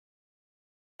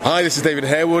Hi, this is David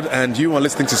Harewood, and you are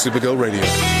listening to Supergirl Radio.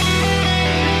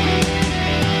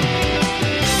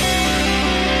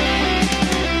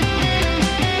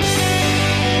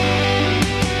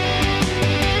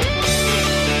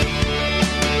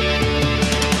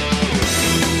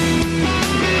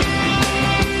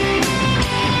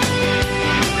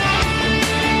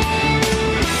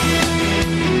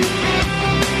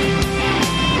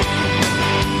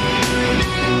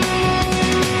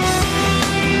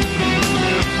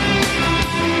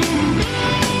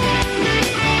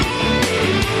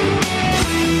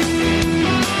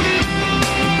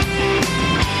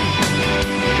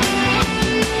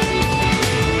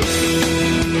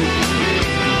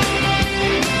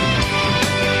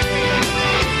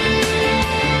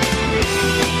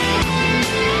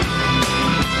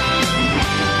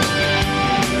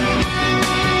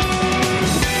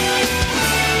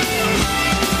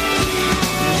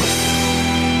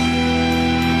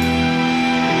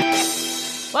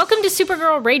 Welcome to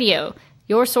Supergirl Radio,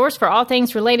 your source for all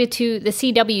things related to the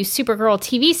CW Supergirl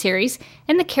TV series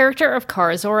and the character of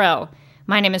Kara Zor-El.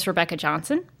 My name is Rebecca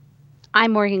Johnson.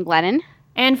 I'm Morgan Glennon.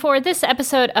 And for this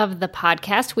episode of the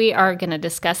podcast, we are going to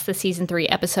discuss the Season 3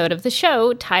 episode of the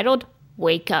show titled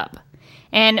Wake Up.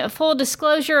 And full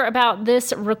disclosure about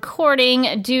this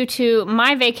recording, due to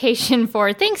my vacation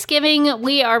for Thanksgiving,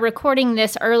 we are recording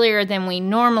this earlier than we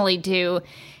normally do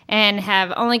and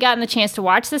have only gotten the chance to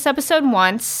watch this episode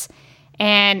once.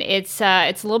 And it's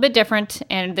a little bit different,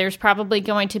 and there's probably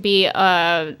going to be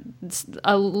a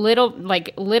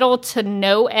little to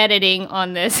no editing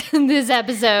on this this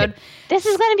episode. This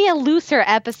is going to be a looser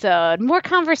episode, more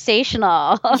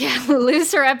conversational. Yeah,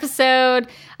 looser episode.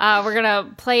 We're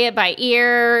gonna play it by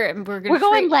ear. We're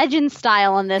going legend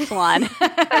style on this one.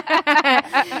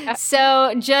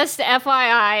 So just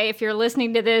FYI, if you're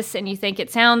listening to this and you think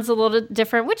it sounds a little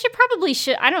different, which it probably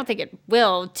should, I don't think it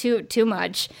will too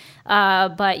much.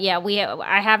 But yeah,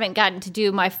 I haven't gotten to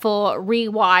do my full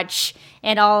rewatch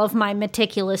and all of my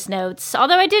meticulous notes.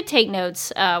 Although I did take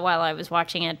notes while I was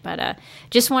watching it, but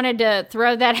just wanted to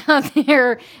throw that out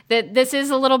there that this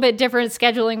is a little bit different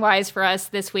scheduling wise for us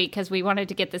this week because we wanted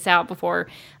to get this out before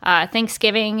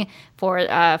Thanksgiving for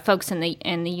folks in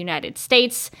the United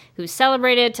States who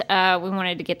celebrate it. We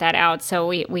wanted to get that out, so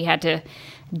we had to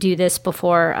do this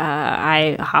before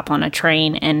I hop on a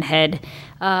train and head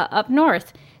up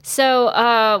north. So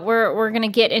we're going to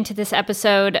get into this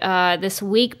episode this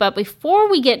week, but before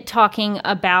we get talking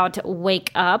about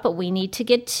Wake Up, we need to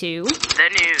get to the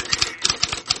news.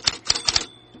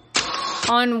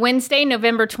 On Wednesday,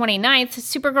 November 29th,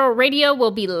 Supergirl Radio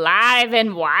will be live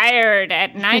and wired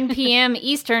at 9 p.m.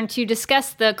 Eastern to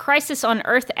discuss the Crisis on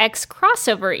Earth X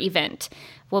crossover event.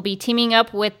 We'll be teaming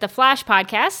up with the Flash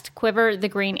podcast, Quiver the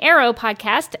Green Arrow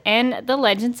podcast, and the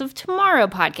Legends of Tomorrow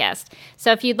podcast.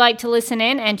 So if you'd like to listen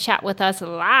in and chat with us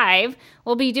live,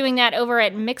 we'll be doing that over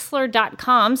at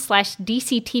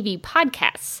mixlr.com/DCTV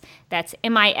podcasts. That's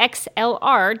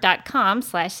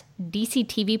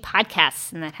mixlr.com/DCTV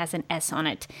podcasts, and that has an S on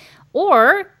it.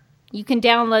 Or you can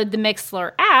download the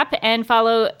Mixlr app and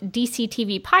follow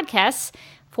DCTV podcasts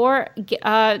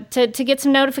to get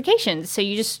some notifications. So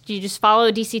you just follow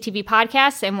DCTV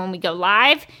podcasts, and when we go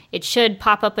live, it should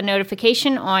pop up a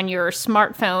notification on your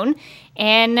smartphone,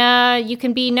 and you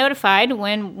can be notified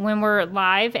when we're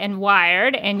live and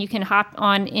wired, and you can hop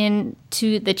on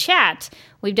into the chat.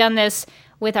 We've done this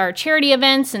with our charity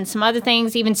events and some other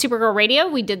things, even Supergirl Radio.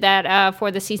 We did that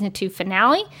for the Season 2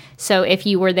 finale. So if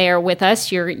you were there with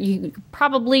us, you're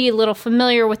probably a little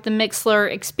familiar with the Mixlr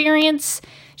experience.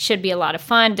 Should be a lot of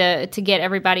fun to get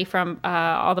everybody from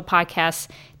all the podcasts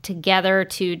together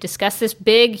to discuss this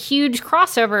big, huge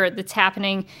crossover that's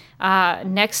happening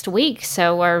next week.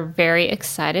 So we're very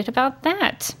excited about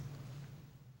that.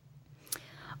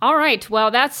 All right,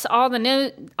 well, that's all the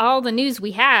news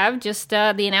we have. Just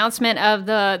the announcement of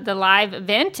the live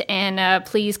event, and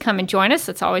please come and join us.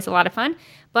 It's always a lot of fun.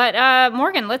 But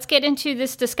Morgan, let's get into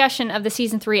this discussion of the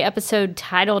Season 3 episode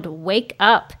titled Wake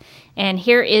Up. And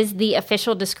here is the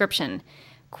official description.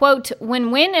 Quote, when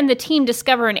Winn and the team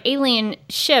discover an alien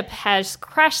ship has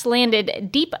crash-landed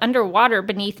deep underwater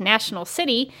beneath National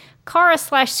City,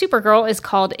 Kara/Supergirl is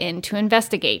called in to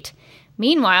investigate.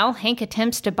 Meanwhile, Hank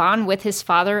attempts to bond with his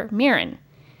father, Mirren.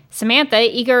 Samantha,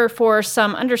 eager for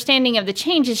some understanding of the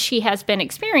changes she has been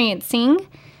experiencing,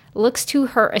 looks to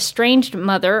her estranged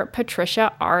mother,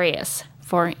 Patricia Arias,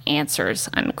 for answers,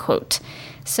 unquote.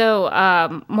 So,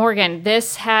 Morgan,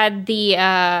 this had the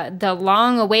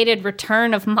long-awaited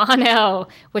return of Mon-El,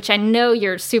 which I know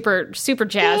you're super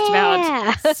jazzed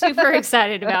about, super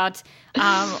excited about.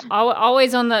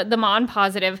 Always on the Mon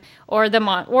positive or the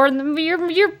Mon, or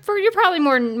you're probably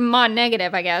more Mon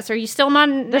negative, I guess. Are you still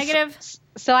Mon negative?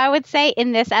 So I would say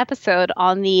in this episode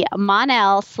on the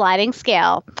Mon-El sliding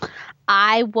scale,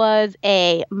 I was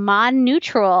a Mon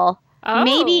neutral,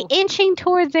 maybe inching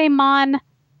towards a Mon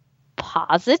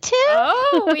positive.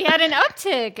 Oh, we had an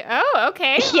uptick. Oh,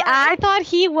 okay. Yeah, I thought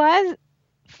he was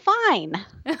fine.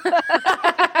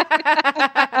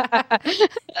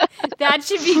 That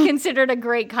should be considered a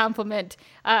great compliment,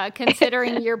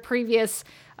 considering your previous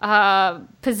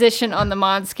position on the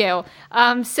Mon scale.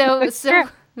 So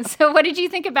what did you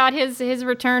think about his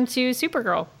return to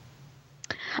Supergirl?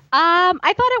 I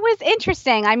thought it was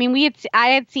interesting. I mean, I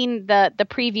had seen the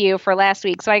preview for last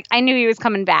week, so I knew he was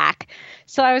coming back.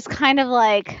 So I was kind of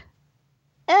like,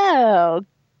 oh,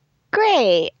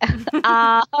 great.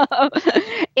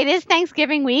 It is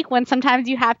Thanksgiving week when sometimes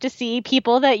you have to see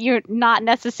people that you're not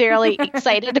necessarily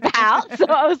excited about. So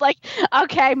I was like,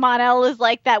 okay, Mon-El is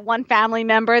like that one family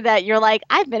member that you're like,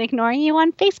 I've been ignoring you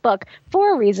on Facebook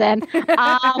for a reason. But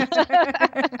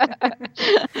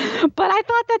I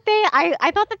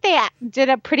thought that they did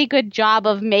a pretty good job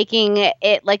of making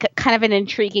it like kind of an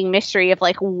intriguing mystery of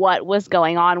like what was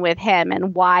going on with him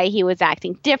and why he was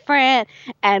acting different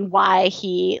and why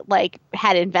he like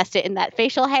had invested in that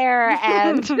facial hair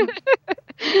and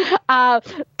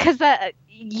because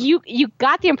you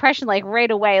got the impression like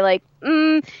right away like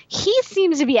he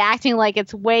seems to be acting like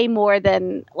it's way more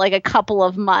than like a couple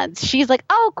of months. She's like,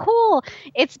 oh cool,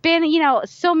 it's been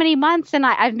so many months and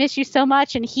I've missed you so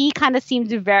much, and he kind of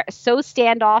seems so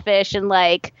standoffish and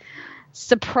like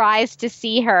surprised to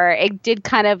see her.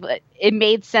 It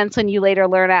made sense when you later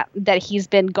learn out that he's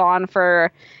been gone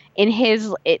for in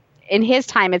his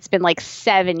time, it's been like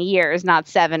 7 years, not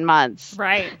 7 months.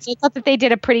 Right. So I thought that they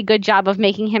did a pretty good job of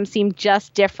making him seem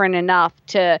just different enough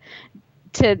to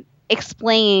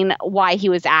explain why he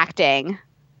was acting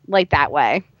like that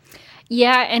way.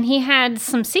 Yeah, and he had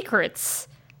some secrets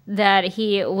that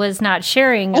he was not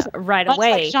sharing right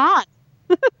away. Like Jean.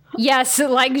 Yes,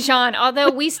 like Jean.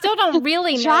 Although we still don't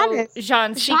really know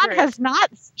Jean's secrets. Jean has not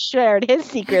shared his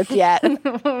secrets yet.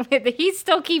 He's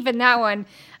still keeping that one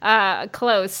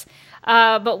close.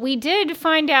 But we did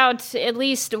find out at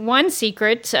least one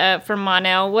secret from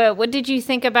Mon-El. What did you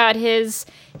think about his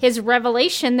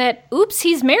revelation that, oops,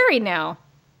 he's married now?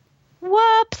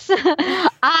 Whoops.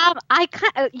 I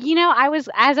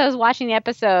was watching the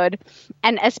episode,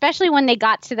 and especially when they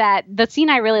got to the scene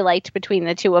I really liked between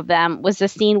the two of them was the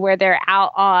scene where they're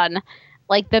out on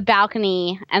like the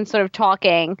balcony and sort of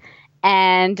talking,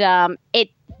 and it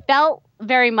felt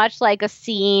very much like a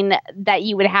scene that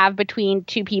you would have between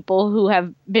two people who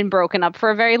have been broken up for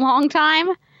a very long time.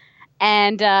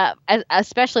 And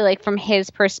especially like from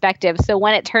his perspective. So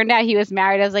when it turned out he was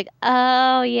married, I was like,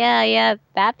 oh, yeah,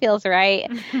 that feels right.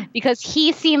 Because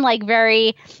he seemed like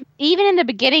even in the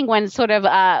beginning when sort of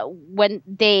when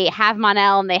they have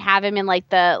Mon-El and they have him in like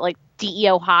the like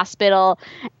DEO hospital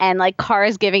and like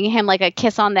Kara's giving him like a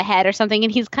kiss on the head or something.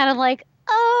 And he's kind of like,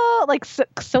 oh, like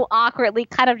so awkwardly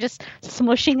kind of just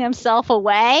smushing himself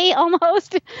away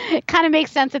almost. It kind of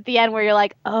makes sense at the end where you're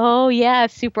like, oh yeah,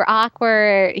 super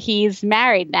awkward. He's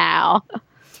married now.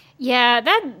 Yeah,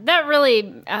 that really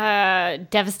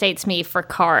devastates me for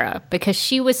Kara because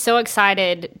she was so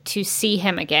excited to see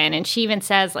him again. And she even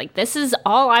says, like, this is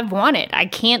all I've wanted. I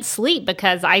can't sleep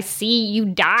because I see you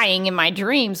dying in my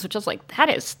dreams, which is like, that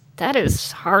is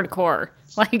hardcore.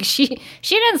 Like, she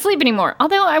didn't sleep anymore.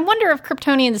 Although, I wonder if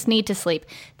Kryptonians need to sleep.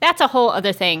 That's a whole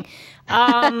other thing.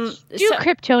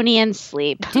 Kryptonians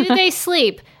sleep? Do they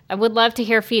sleep? I would love to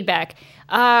hear feedback.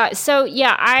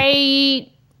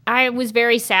 I was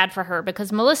very sad for her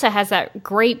because Melissa has that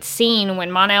great scene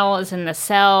when Mon-El is in the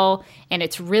cell and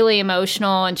it's really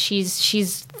emotional and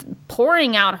she's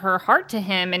pouring out her heart to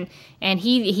him and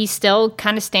he's still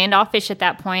kind of standoffish at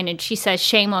that point, and she says,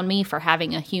 shame on me for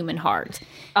having a human heart.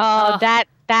 Oh,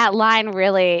 that line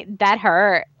really, that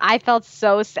hurt. I felt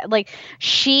so sad. Like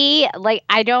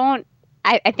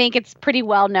I think it's pretty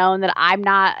well known that I'm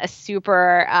not a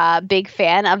super big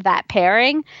fan of that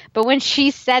pairing. But when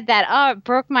she said that, oh, it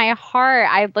broke my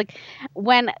heart.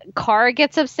 When Kara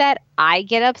gets upset, I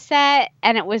get upset.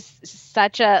 And it was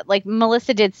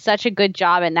Melissa did such a good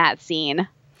job in that scene.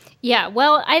 Yeah,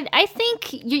 well, I think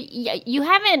you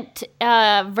haven't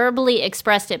verbally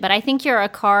expressed it, but I think you're a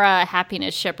Kara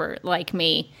happiness shipper like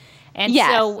me. And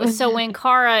yes. So when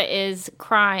Kara is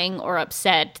crying or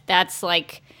upset, that's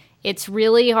like, it's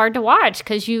really hard to watch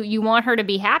because you want her to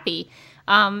be happy.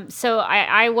 So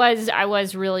I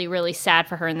was really, really sad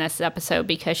for her in this episode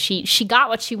because she got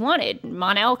what she wanted.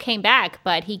 Mon-El came back,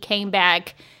 but he came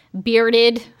back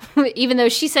bearded, even though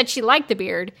she said she liked the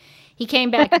beard. He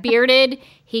came back bearded.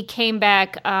 He came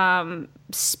back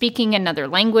speaking another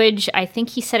language. I think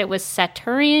he said it was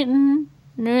Saturnian.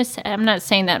 I'm not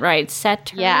saying that right.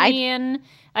 Saturnian.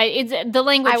 Yeah, it's the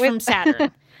language from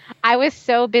Saturn. I was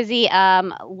so busy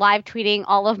live tweeting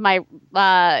all of my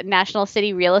National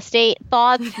City real estate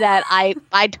thoughts that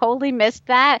I totally missed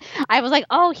that. I was like,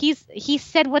 oh, he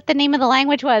said what the name of the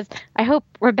language was. I hope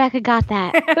Rebecca got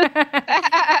that.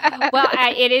 Well,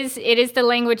 it is the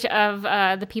language of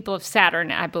the people of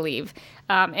Saturn, I believe.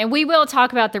 And we will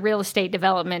talk about the real estate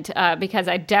development because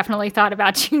I definitely thought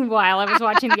about you while I was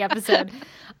watching the episode.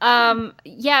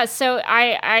 So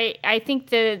I think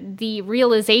the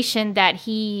realization that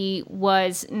he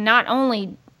was not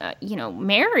only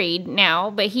married now,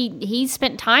 but he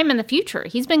spent time in the future.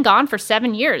 He's been gone for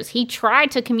 7 years. He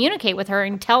tried to communicate with her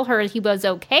and tell her he was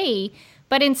okay,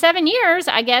 but in 7 years,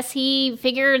 I guess he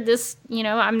figured this.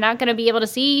 I'm not going to be able to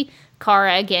see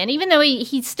Kara again, even though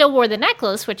he still wore the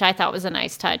necklace, which I thought was a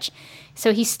nice touch.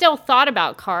 So he still thought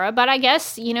about Kara, but I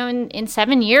guess in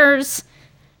 7 years.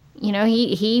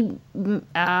 He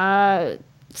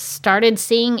started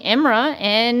seeing Imra,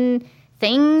 and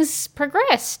things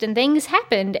progressed and things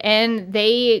happened, and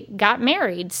they got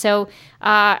married. So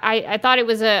I thought it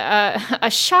was a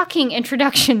shocking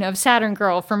introduction of Saturn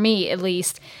Girl, for me at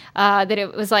least, that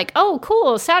it was like, oh,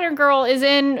 cool, Saturn Girl is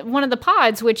in one of the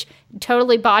pods, which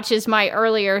totally botches my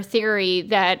earlier theory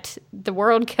that the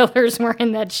World Killers were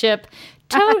in that ship.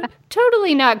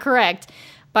 Totally not correct.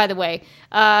 By the way,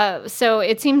 so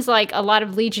it seems like a lot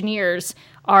of Legionnaires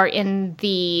are in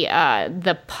the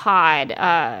pod.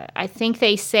 I think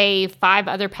they say 5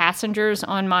 other passengers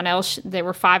on Mon-El. There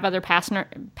were 5 other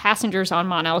passengers on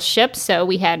Mon-El's ship. So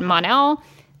we had Mon-El,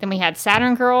 then we had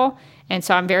Saturn Girl, and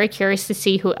so I'm very curious to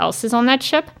see who else is on that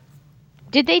ship.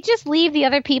 Did they just leave the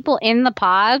other people in the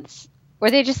pods?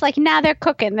 Were they just like, nah, they're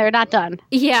cooking, they're not done?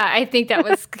 Yeah, I think that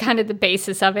was kind of the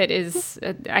basis of it. Is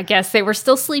I guess they were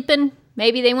still sleeping.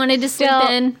 Maybe they wanted to sleep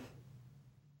in.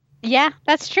 Yeah,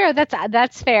 that's true.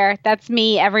 That's fair. That's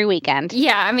me every weekend.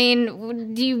 Yeah, I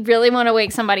mean, do you really want to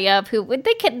wake somebody up who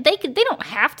they don't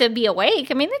have to be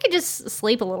awake? I mean, they could just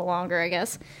sleep a little longer, I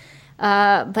guess.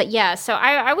 But yeah, so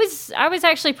I was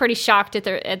actually pretty shocked at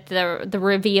the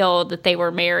reveal that they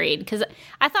were married, because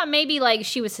I thought maybe like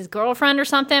she was his girlfriend or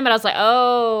something, but I was like,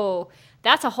 oh,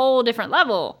 that's a whole different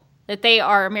level that they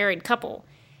are a married couple.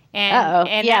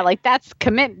 And yeah, like that's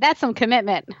some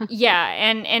commitment. Yeah,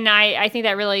 and I think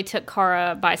that really took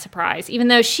Kara by surprise, even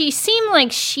though she seemed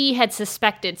like she had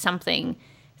suspected something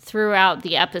throughout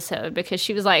the episode, because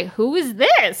she was like, who is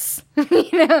this?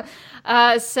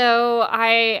 So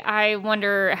I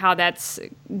wonder how that's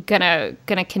gonna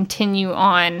continue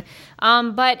on.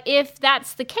 But if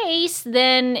that's the case,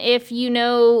 then if you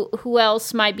know who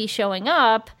else might be showing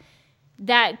up,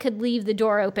 that could leave the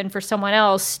door open for someone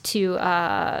else to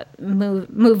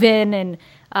move in and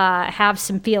have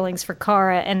some feelings for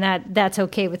Kara, and that's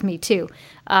okay with me too.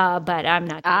 But I'm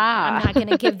not going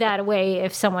to give that away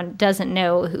if someone doesn't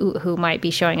know who might be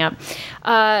showing up.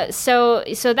 So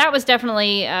that was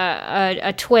definitely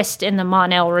a twist in the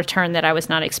Mon-El return that I was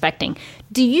not expecting.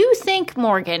 Do you think,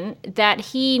 Morgan, that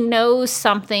he knows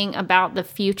something about the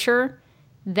future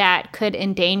that could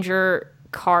endanger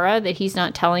Kara that he's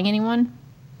not telling anyone?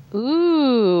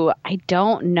 Ooh, I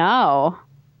don't know.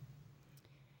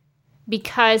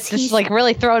 Because he's like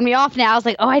really throwing me off now. I was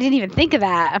like, oh, I didn't even think of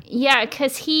that. Yeah,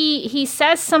 because he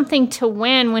says something to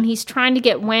Winn when he's trying to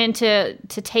get Winn to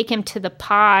take him to the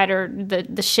pod or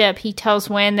the ship. He tells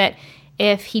Winn that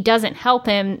if he doesn't help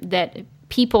him, that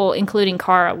people, including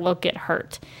Kara, will get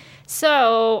hurt.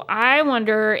 So I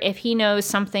wonder if he knows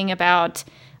something about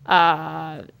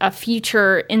a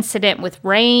future incident with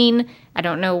Rain. I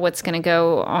don't know what's going to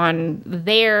go on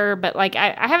there, but like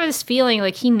I have this feeling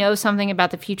like he knows something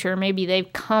about the future. Maybe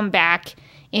they've come back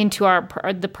into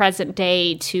the present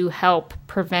day to help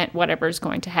prevent whatever's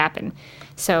going to happen.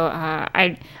 So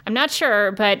I'm not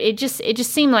sure, but it just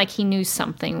seemed like he knew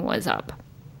something was up.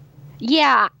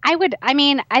 Yeah,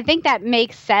 I think that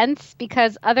makes sense,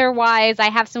 because otherwise I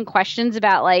have some questions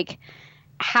about like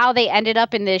how they ended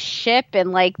up in this ship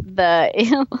and like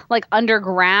the like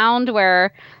underground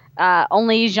where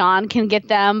only Jean can get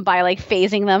them by like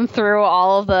phasing them through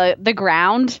all of the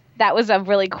ground. That was a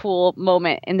really cool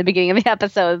moment in the beginning of the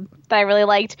episode that I really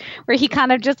liked, where he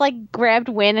kind of just like grabbed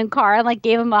Winn and Kara and like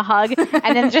gave him a hug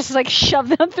and then just like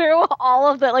shoved them through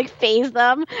all of the, like phased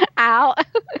them out.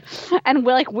 And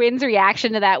like Winn's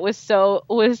reaction to that was so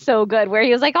good, where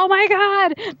he was like, oh my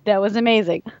God, that was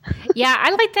amazing. Yeah, I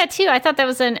like that too. I thought that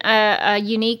was a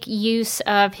unique use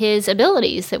of his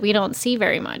abilities that we don't see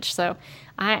very much. So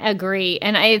I agree.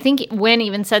 And I think Wynn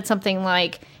even said something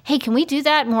like, hey, can we do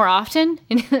that more often?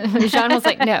 And Jean was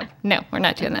like, no, we're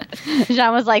not doing that.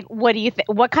 Jean was like, what do you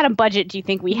think? What kind of budget do you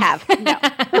think we have? No.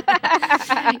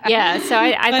 Yeah. So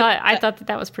I thought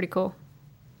that was pretty cool.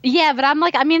 Yeah, but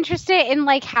I'm interested in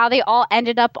like how they all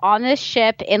ended up on this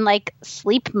ship in like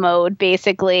sleep mode,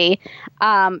 basically,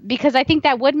 because I think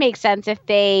that would make sense if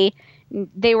they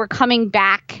were coming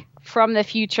back from the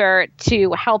future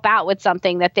to help out with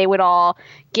something, that they would all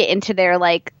get into their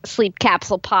like sleep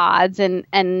capsule pods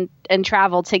and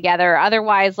travel together.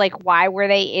 Otherwise, like, why were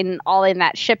they all in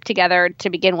that ship together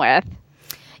to begin with?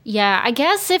 Yeah, I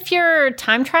guess if you're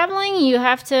time traveling, you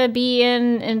have to be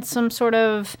in some sort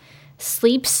of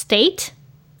sleep state.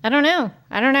 I don't know.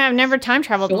 I've never time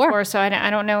traveled before, so I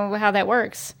don't know how that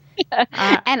works.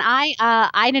 And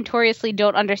I notoriously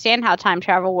don't understand how time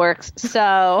travel works.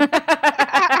 So,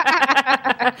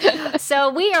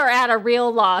 so we are at a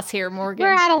real loss here, Morgan.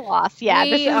 We're at a loss. Yeah,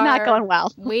 this is not going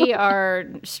well. We are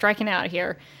striking out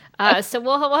here. So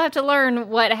we'll have to learn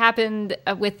what happened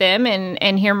with them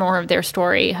and hear more of their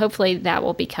story. Hopefully, that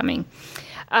will be coming.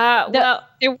 The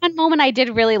one moment I did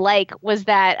really like was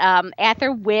that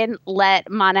after Wynn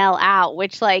let Mon-El out,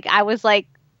 which like I was like,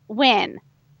 Wynn,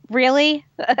 really?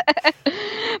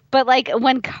 But like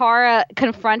when Kara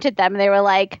confronted them, they were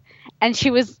like, and she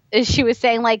was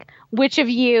saying like, which of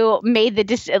you made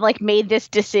this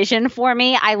decision for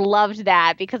me? I loved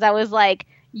that because I was like,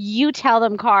 you tell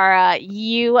them, Kara.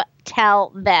 You tell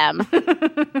them.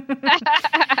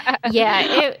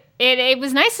 Yeah, it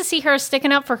was nice to see her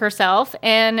sticking up for herself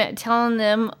and telling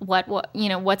them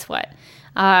what's what.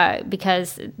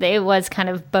 Because it was kind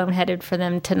of boneheaded for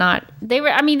them to not. They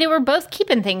were both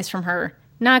keeping things from her.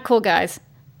 Not cool, guys.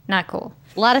 Not cool.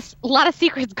 A lot of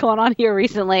secrets going on here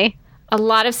recently. A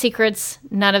lot of secrets.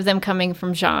 None of them coming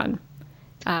from Jean.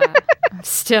 I'm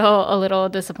still a little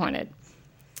disappointed.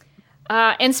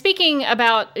 And speaking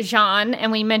about Jean,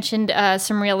 and we mentioned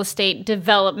some real estate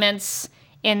developments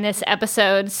in this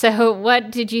episode. So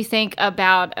what did you think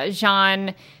about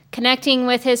Jean connecting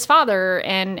with his father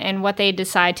and what they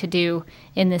decide to do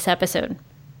in this episode?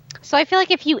 So I feel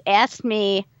like if you asked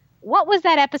me, what was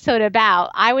that episode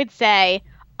about? I would say,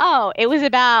 oh, it was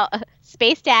about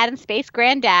Space Dad and Space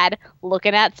Granddad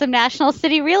looking at some National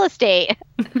City real estate.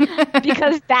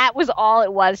 Because that was all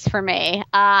it was for me.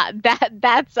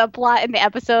 That subplot in the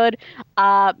episode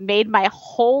made my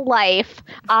whole life,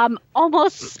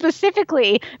 almost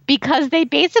specifically because they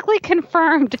basically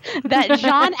confirmed that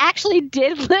Jean actually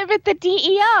did live at the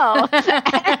DEO.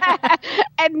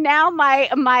 And now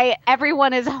my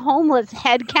everyone is homeless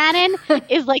headcanon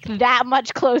is like that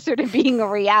much closer to being a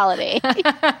reality.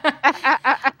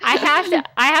 I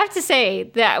have to say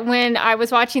that when I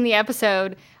was watching the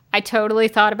episode, I totally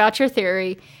thought about your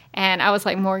theory, and I was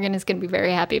like, Morgan is going to be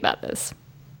very happy about this.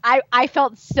 I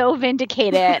felt so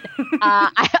vindicated.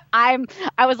 I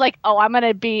was like, oh, I'm going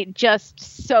to be just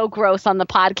so gross on the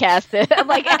podcast.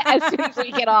 Like as soon as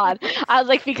we get on, I was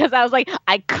like,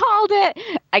 I called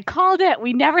it.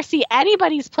 We never see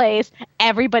anybody's place.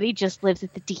 Everybody just lives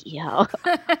at the DEO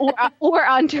or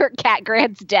under Cat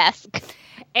Grant's desk.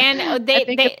 And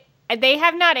they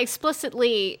have not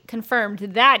explicitly confirmed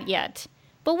that yet.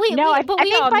 But we all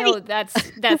know that's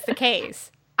the case.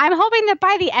 I'm hoping that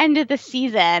by the end of the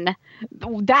season,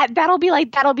 that'll be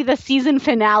the season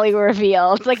finale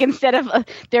reveal. It's like instead of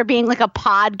there being like a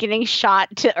pod getting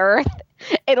shot to Earth,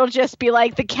 it'll just be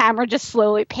like the camera just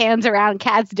slowly pans around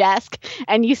Kat's desk,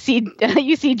 and you see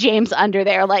James under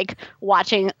there like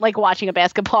watching a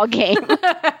basketball game,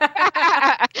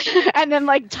 and then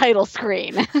like title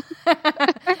screen.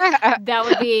 That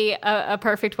would be a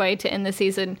perfect way to end the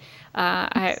season.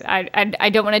 I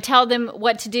don't want to tell them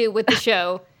what to do with the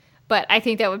show, but I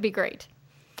think that would be great.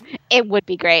 It would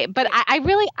be great, but I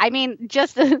mean,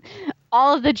 just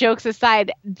all of the jokes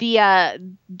aside,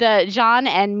 the Jean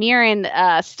and Mirren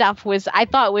stuff was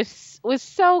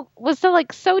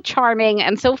so charming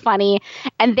and so funny,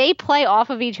 and they play off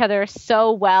of each other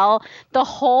so well. The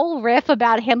whole riff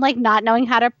about him like not knowing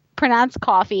how to pronounce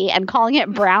coffee and calling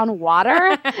it brown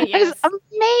water is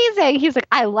amazing. He's like,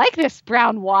 I like this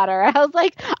brown water. I was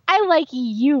like, I like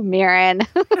you, Mirren.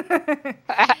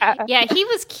 Yeah, he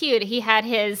was cute. He had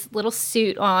his little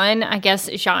suit on. I guess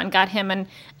Jean got him an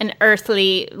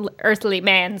earthly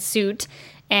man suit,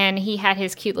 and he had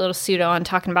his cute little suit on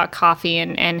talking about coffee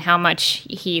and how much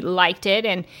he liked it.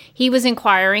 And he was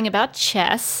inquiring about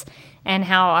chess and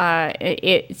how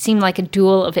it seemed like a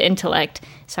duel of intellect.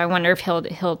 So I wonder if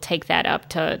he'll take that up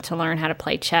to learn how to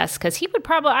play chess, because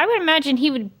I would imagine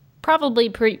he would probably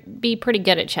be pretty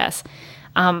good at chess.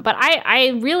 But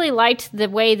I really liked the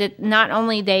way that not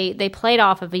only they played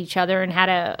off of each other and had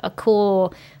a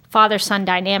cool father-son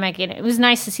dynamic, and it was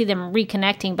nice to see them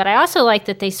reconnecting, but I also liked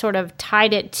that they sort of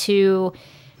tied it to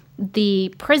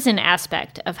the prison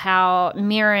aspect of how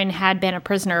Mirren had been a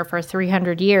prisoner for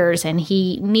 300 years and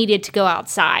he needed to go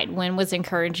outside. When was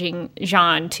encouraging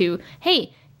Jean to,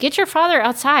 hey, get your father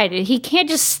outside. He can't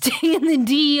just stay in the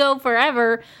DEO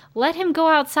forever. Let him go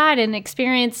outside and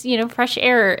experience, fresh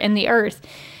air in the earth.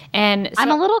 And so,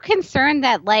 I'm a little concerned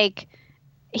that, like,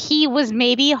 he was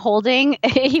maybe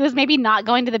not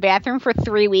going to the bathroom for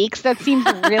 3 weeks. That seems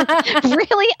really,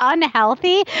 really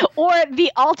unhealthy. Or the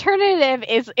alternative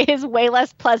is way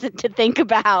less pleasant to think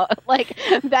about. Like,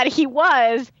 that he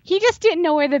just didn't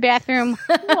know where the bathroom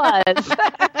was.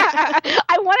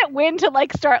 I wanted Wynn to,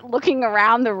 like, start looking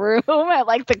around the room at,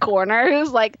 like, the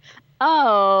corners, like,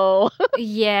 oh.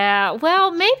 Yeah.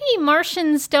 Well, maybe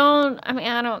Martians don't. I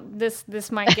mean,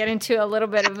 this might get into a little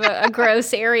bit of a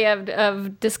gross area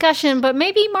of discussion, but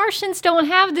maybe Martians don't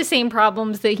have the same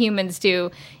problems that humans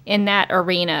do in that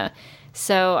arena.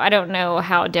 So I don't know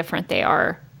how different they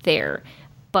are there.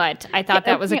 But I thought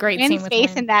that was a great scene with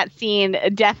face in that scene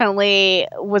definitely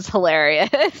was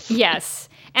hilarious. Yes.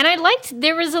 And I liked,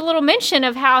 there was a little mention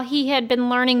of how he had been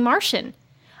learning Martian.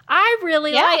 I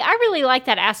really like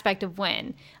that aspect of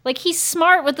Wynn. Like, he's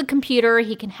smart with the computer,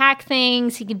 he can hack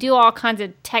things, he can do all kinds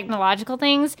of technological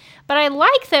things, but I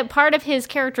like that part of his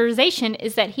characterization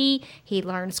is that he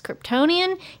learns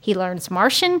Kryptonian, he learns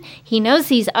Martian, he knows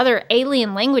these other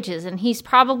alien languages, and he's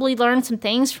probably learned some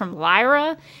things from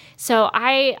Lyra. So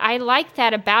I like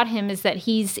that about him, is that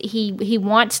he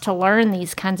wants to learn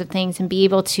these kinds of things and be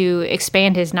able to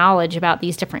expand his knowledge about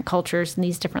these different cultures and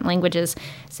these different languages.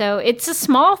 So it's a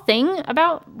small thing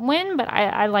about Wynn, but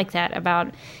I like that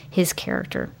about his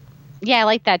character. Yeah, I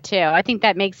like that too. I think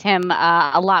that makes him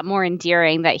a lot more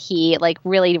endearing, that he, like,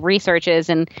 really researches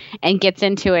and gets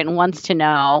into it and wants to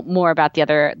know more about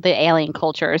the alien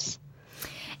cultures.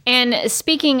 And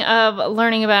speaking of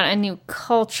learning about a new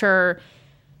culture,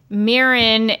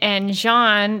 Mirren and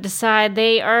Jean decide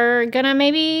they are going to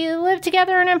maybe live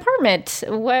together in an apartment.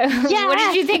 What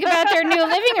did you think about their new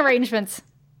living arrangements?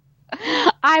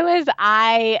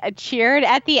 I cheered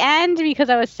at the end because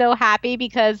I was so happy,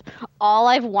 because all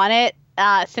I've wanted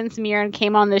since Mirren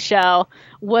came on the show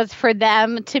was for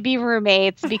them to be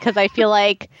roommates, because I feel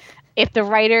like if the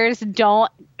writers don't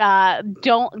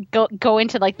go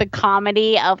into, like, the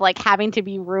comedy of, like, having to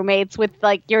be roommates with,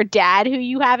 like, your dad who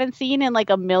you haven't seen in, like,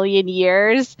 a million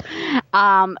years,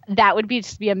 that would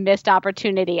just be a missed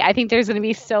opportunity. I think there's going to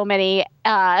be so many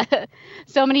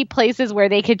places where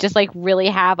they could just, like, really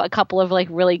have a couple of, like,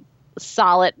 really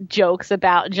solid jokes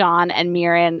about John and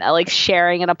Mirren, like,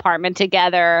 sharing an apartment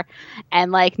together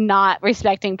and, like, not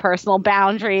respecting personal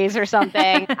boundaries or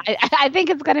something. I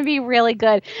think it's going to be really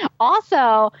good.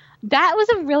 Also, that was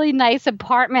a really nice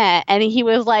apartment, and he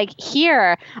was like,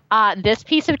 here, this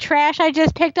piece of trash I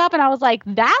just picked up, and I was like,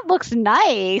 that looks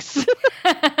nice.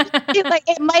 He's like,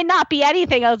 it might not be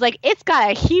anything. I was like, it's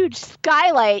got a huge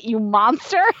skylight, you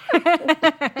monster.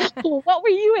 What were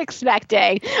you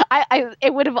expecting?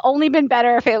 It would have only been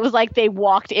better if it was like they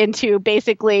walked into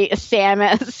basically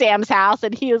Sam's house,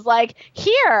 and he was like,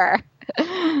 here.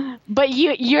 But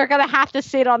you're gonna have to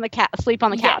sleep on the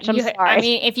couch. I'm sorry. I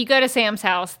mean, if you go to Sam's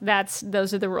house,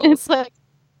 those are the rules. Like,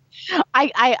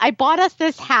 I bought us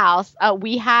this house.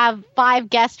 We have 5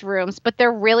 guest rooms, but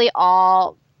they're really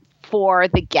all for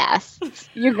the guests.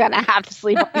 You're gonna have to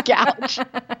sleep on the couch.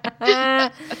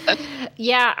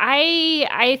 Yeah,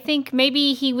 I think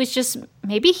maybe he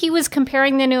was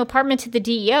comparing the new apartment to the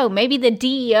DEO. Maybe the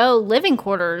DEO living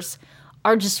quarters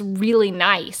are just really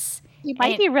nice. You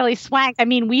might be really swank. I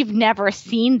mean, we've never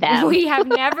seen them. We have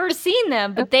never seen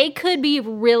them, but they could be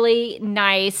really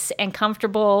nice and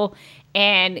comfortable.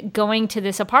 And going to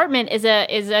this apartment is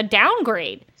a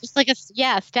downgrade. Just like a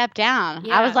step down.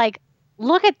 Yeah. I was like,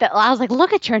 look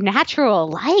at your natural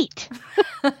light.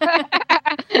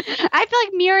 I feel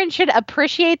like Mirren should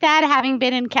appreciate that, having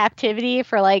been in captivity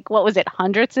for, like, what was it,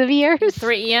 hundreds of years?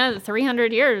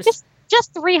 300 years.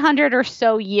 Just 300 or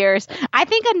so years. I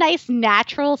think a nice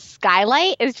natural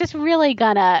skylight is just really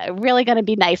gonna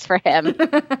be nice for him.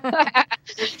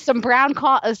 some brown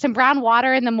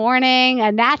water in the morning,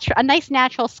 a nice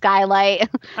natural skylight.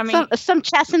 I mean, some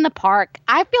chess in the park.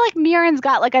 I feel like Mirren's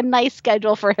got, like, a nice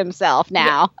schedule for himself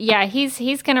now. Yeah,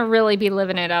 he's gonna really be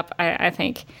living it up. I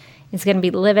think he's gonna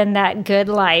be living that good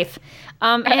life.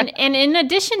 And in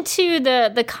addition to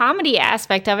the comedy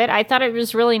aspect of it, I thought it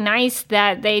was really nice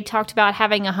that they talked about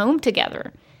having a home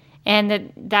together,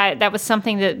 and that was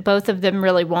something that both of them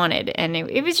really wanted. And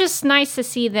it was just nice to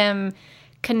see them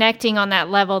connecting on that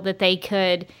level that they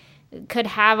could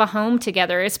have a home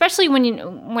together, especially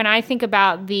when I think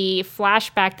about the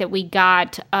flashback that we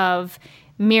got of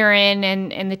Mirren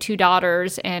and the two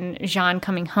daughters and Jean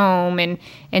coming home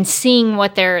and seeing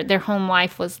what their home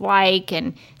life was like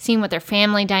and seeing what their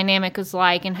family dynamic was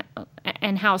like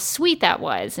and how sweet that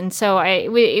was. And so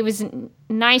it was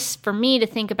nice for me to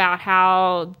think about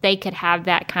how they could have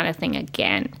that kind of thing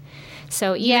again.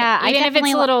 So even if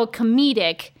it's a little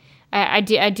comedic, I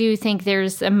do think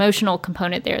there's emotional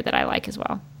component there that I like as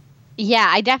well. Yeah,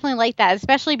 I definitely like that,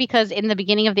 especially because in the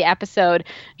beginning of the episode,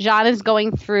 Jean is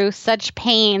going through such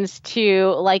pains to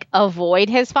like avoid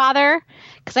his father,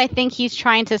 because I think he's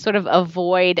trying to sort of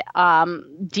avoid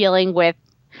dealing with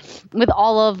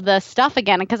all of the stuff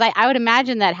again. Because I would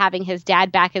imagine that having his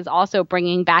dad back is also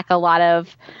bringing back a lot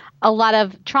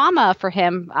of trauma for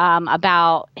him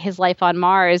about his life on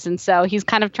Mars, and so he's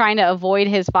kind of trying to avoid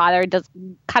his father.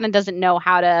 Doesn't know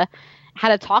how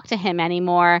to talk to him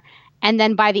anymore. And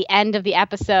then by the end of the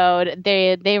episode,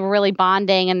 they were really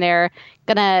bonding, and they're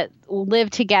gonna live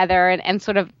together and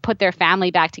sort of put their family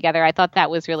back together. I thought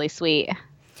that was really sweet.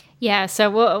 Yeah,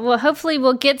 so we'll hopefully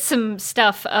we'll get some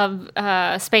stuff of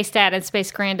Space Dad and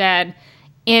Space Granddad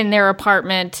in their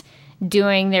apartment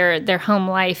doing their home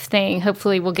life thing.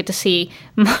 Hopefully we'll get to see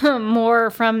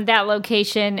more from that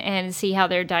location and see how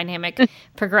their dynamic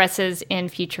progresses in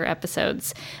future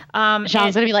episodes. Jean's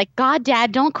going to be like, God,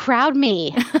 Dad, don't crowd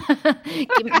me.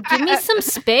 give me some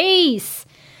space.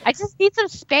 I just need some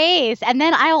space. And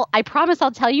then I promise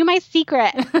I'll tell you my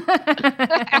secret.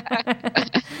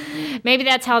 Maybe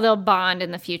that's how they'll bond in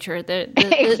the future.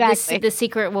 Exactly. The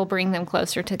secret will bring them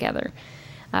closer together.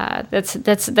 That's a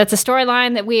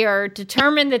storyline that we are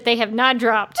determined that they have not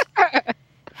dropped,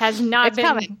 has not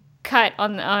been cut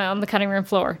on the cutting room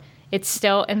floor. It's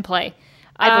still in play.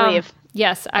 I believe.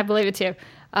 Yes, I believe it too.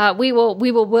 We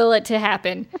will it to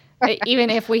happen, even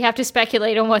if we have to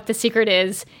speculate on what the secret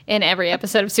is in every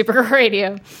episode of Supergirl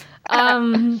Radio.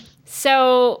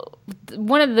 So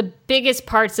one of the biggest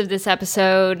parts of this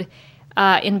episode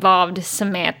involved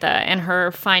Samantha and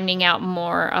her finding out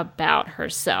more about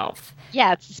herself.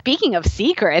 Yeah, speaking of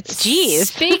secrets,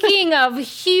 geez. Speaking of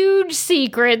huge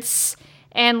secrets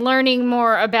and learning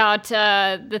more about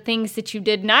the things that you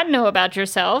did not know about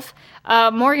yourself,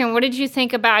 Morgan, what did you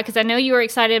think about, because I know you were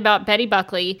excited about Betty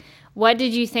Buckley, what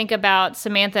did you think about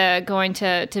Samantha going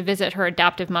to visit her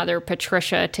adoptive mother,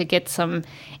 Patricia, to get some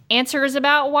answers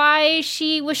about why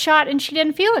she was shot and she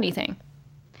didn't feel anything?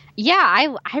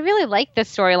 Yeah, I really liked the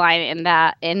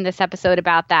storyline in this episode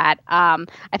about that. I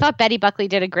thought Betty Buckley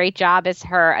did a great job as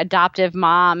her adoptive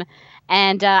mom,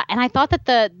 and I thought that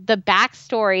the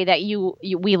backstory that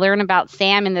we learn about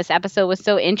Sam in this episode was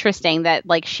so interesting, that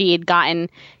like she had gotten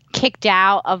kicked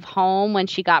out of home when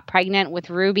she got pregnant with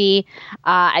Ruby.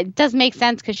 It does make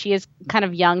sense because she is kind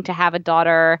of young to have a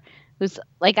daughter who's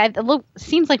like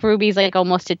seems like Ruby's like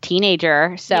almost a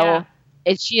teenager, so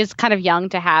she is kind of young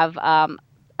to have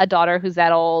a daughter who's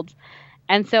that old.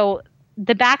 And so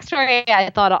the backstory I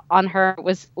thought on her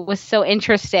was so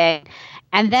interesting.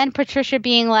 And then Patricia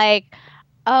being like,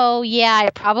 oh yeah, I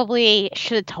probably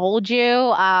should have told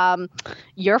you,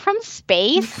 you're from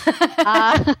space.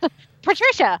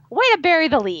 Patricia, way to bury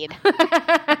the lead. And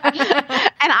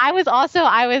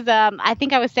I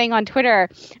think I was saying on Twitter,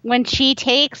 when she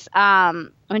takes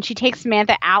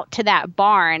Samantha out to that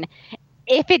barn,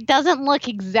 if it doesn't look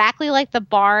exactly like the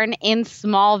barn in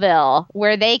Smallville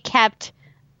where they kept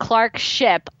Clark's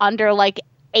ship under like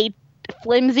a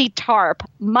flimsy tarp,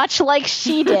 much like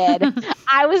she did,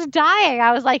 I was dying.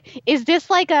 I was like, is this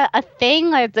like a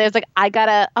thing? It's like, I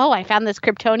found this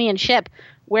Kryptonian ship.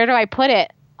 Where do I put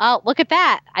it? Oh, look at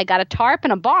that. I got a tarp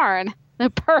and a barn.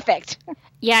 Perfect.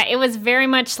 Yeah, it was very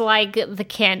much like the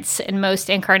Kents in most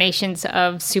incarnations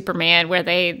of Superman, where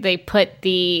they put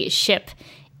the ship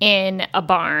in a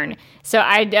barn. So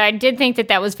I did think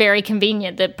that was very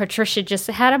convenient, that Patricia just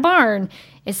had a barn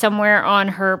is somewhere on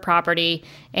her property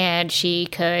and she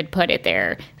could put it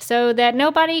there so that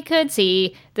nobody could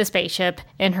see the spaceship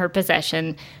in her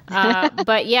possession.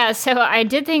 But yeah, so I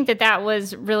did think that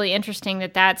was really interesting,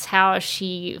 that's how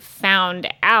she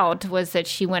found out, was that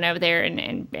she went over there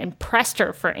and pressed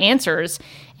her for answers.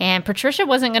 And Patricia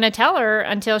wasn't going to tell her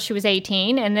until she was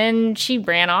 18, and then she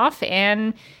ran off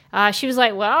and she was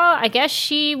like, well, I guess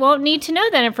she won't need to know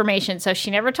that information, so she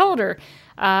never told her.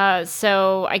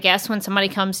 So I guess when somebody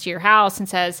comes to your house and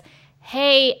says,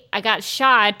 hey, I got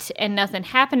shot and nothing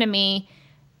happened to me,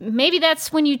 maybe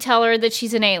that's when you tell her that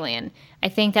she's an alien. I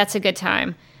think that's a good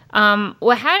time.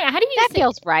 Well, how do you That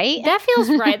feels right. That feels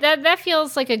right. That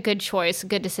feels like a good choice, a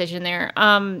good decision there.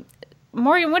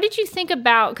 Morgan, what did you think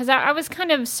about, because I was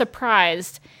kind of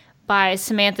surprised by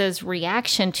Samantha's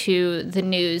reaction to the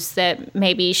news that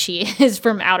maybe she is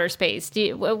from outer space.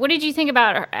 What did you think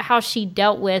about how she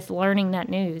dealt with learning that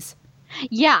news?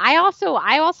 Yeah, I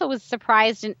also was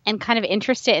surprised and kind of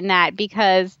interested in that,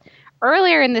 because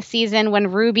earlier in the season,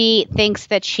 when Ruby thinks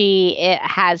that she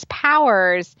has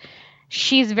powers,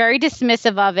 she's very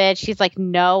dismissive of it. She's like,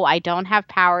 no, I don't have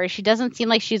powers. She doesn't seem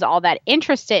like she's all that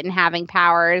interested in having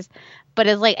powers. But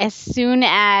is like, as soon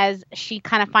as she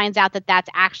kind of finds out that that's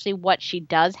actually what she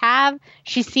does have,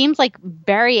 she seems like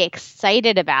very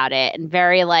excited about it and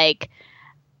very like,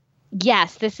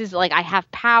 yes, this is like, I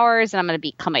have powers and I'm going to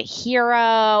become a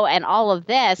hero and all of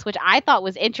this, which I thought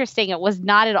was interesting. It was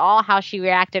not at all how she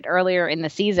reacted earlier in the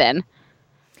season.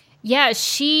 Yeah,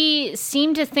 she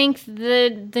seemed to think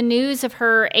the news of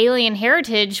her alien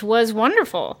heritage was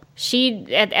wonderful. She,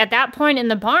 at that point in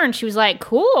the barn, she was like,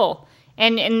 cool.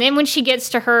 And then when she gets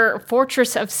to her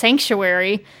Fortress of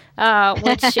Sanctuary,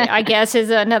 which I guess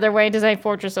is another way to say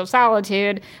Fortress of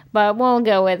Solitude, but we'll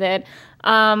go with it.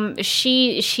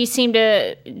 She seemed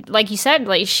to, like you said,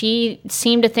 like she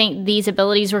seemed to think these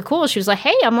abilities were cool. She was like,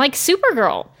 hey, I'm like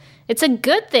Supergirl. It's a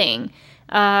good thing.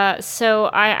 So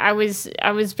I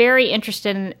was very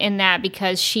interested in that,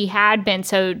 because she had been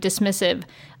so dismissive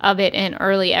of it in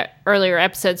earlier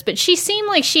episodes, but she seemed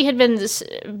like she had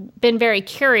been very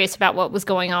curious about what was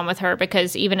going on with her,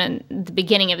 because even in the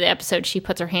beginning of the episode, she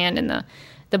puts her hand in the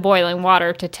boiling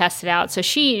water to test it out. So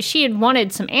she had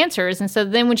wanted some answers, and so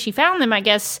then when she found them, I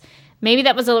guess maybe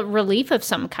that was a relief of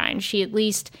some kind. She at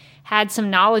least had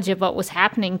some knowledge of what was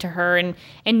happening to her, and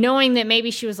knowing that maybe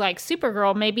she was like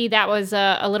Supergirl, maybe that was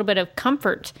a little bit of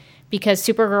comfort, because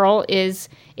Supergirl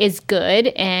is good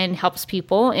and helps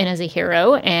people and is a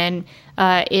hero and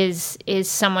is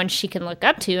someone she can look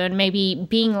up to, and maybe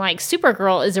being like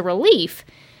Supergirl is a relief.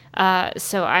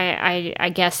 So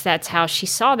I guess that's how she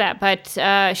saw that.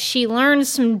 But she learns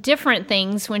some different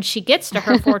things when she gets to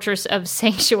her Fortress of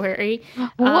Sanctuary.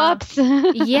 Whoops.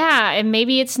 Yeah, and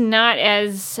maybe it's not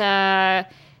as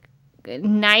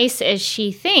nice as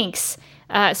she thinks.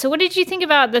 So what did you think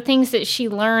about the things that she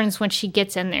learns when she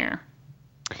gets in there?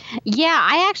 Yeah,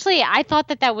 I thought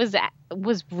that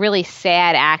was really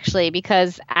sad, actually,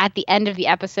 because at the end of the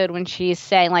episode, when she's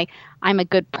saying like, I'm a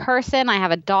good person, I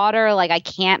have a daughter, like I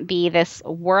can't be this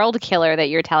world killer that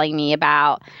you're telling me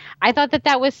about. I thought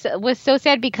that was so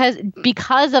sad,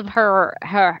 because of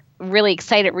her really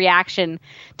excited reaction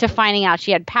to finding out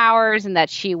she had powers and that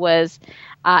she was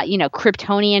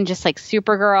Kryptonian, just like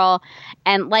Supergirl.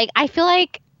 And like, I feel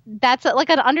like that's like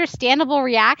an understandable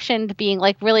reaction to being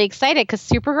like really excited, because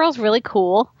Supergirl's really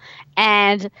cool,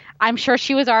 and I'm sure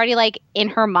she was already like in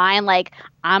her mind like,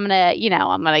 I'm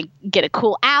gonna get a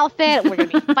cool outfit, we're gonna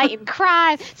be fighting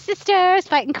crime, sisters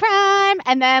fighting crime,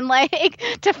 and then like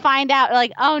to find out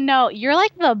like, oh no, you're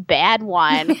like the bad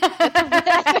one.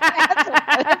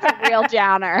 That's a real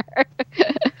downer.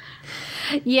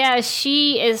 Yeah,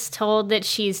 she is told that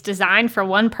she's designed for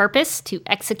one purpose, to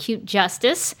execute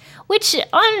justice, which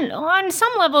on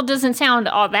some level doesn't sound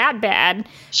all that bad.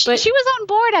 But she was on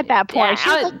board at that point. She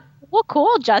was like, well,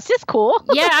 cool, justice, cool.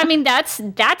 Yeah, I mean,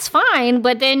 that's fine,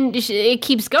 but then it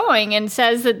keeps going and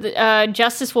says that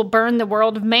justice will burn the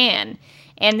world of man.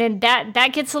 And then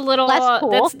that gets a little... Less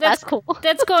cool. That's cool.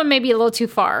 That's going maybe a little too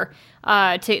far.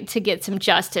 To get some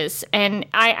justice. And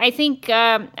I think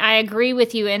I agree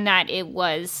with you in that it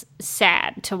was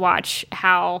sad to watch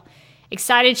how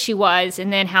excited she was,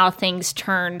 and then how things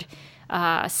turned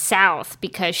south,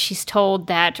 because she's told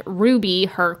that Ruby,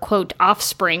 her quote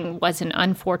offspring, was an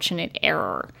unfortunate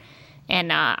error.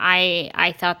 And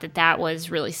I thought that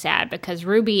was really sad, because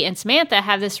Ruby and Samantha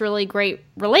have this really great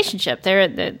relationship.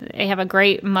 They have a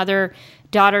great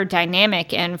mother-daughter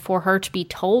dynamic, and for her to be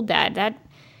told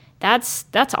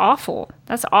that's awful.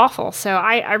 That's awful. So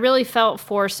I really felt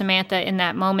for Samantha in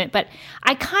that moment. But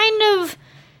I kind of,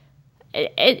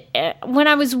 when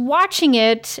I was watching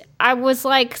it, I was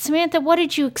like, Samantha, what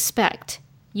did you expect?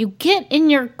 You get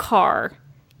in your car,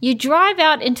 you drive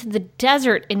out into the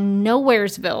desert in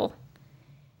Nowheresville.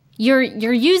 You're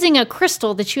using a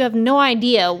crystal that you have no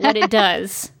idea what it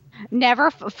does.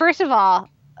 First of all,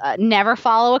 never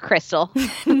follow a crystal.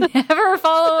 Never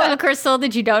follow a crystal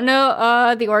that you don't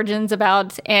know the origins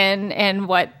about and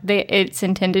what it's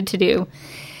intended to do.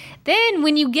 Then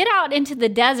when you get out into the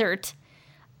desert,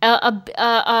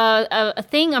 a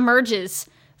thing emerges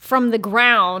from the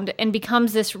ground and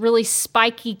becomes this really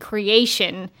spiky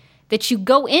creation that you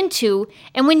go into.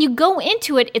 And when you go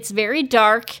into it, it's very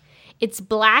dark, it's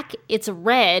black, it's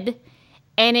red,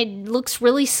 and it looks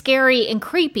really scary and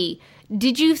creepy.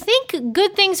 did you think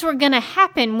good things were going to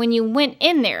happen when you went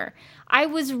in there? I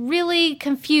was really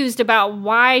confused about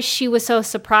why she was so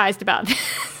surprised about this.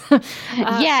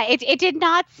 Yeah, it did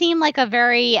not seem like a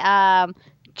very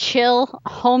chill,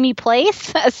 homey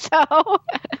place. So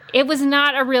it was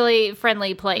not a really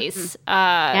friendly place.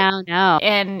 No.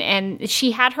 And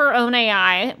she had her own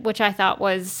AI, which I thought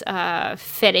was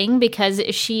fitting because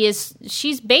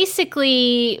she's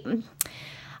basically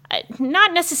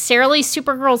not necessarily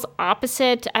Supergirl's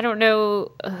opposite. I don't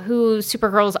know who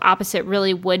Supergirl's opposite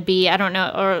really would be. I don't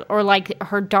know, or like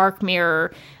her dark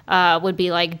mirror would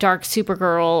be like Dark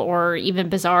Supergirl or even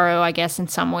Bizarro, I guess, in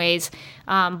some ways.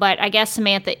 But I guess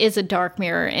Samantha is a dark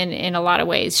mirror in a lot of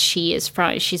ways. She's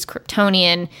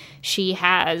Kryptonian. She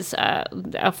has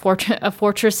a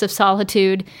fortress of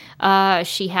solitude.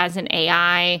 She has an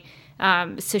AI.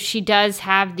 So she does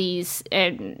have these,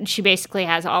 and she basically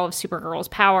has all of Supergirl's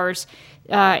powers,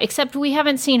 except we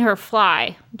haven't seen her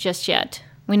fly just yet.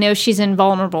 We know she's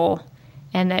invulnerable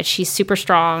and that she's super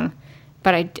strong,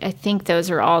 but I think those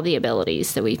are all the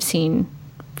abilities that we've seen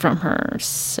from her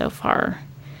so far.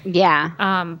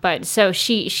 Yeah. But so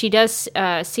she does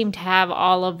seem to have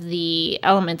all of the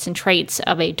elements and traits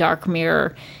of a dark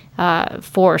mirror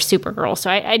for Supergirl.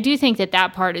 So I do think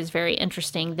that part is very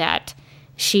interesting, that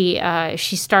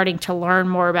she's starting to learn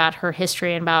more about her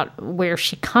history and about where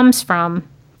she comes from.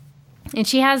 And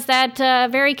she has that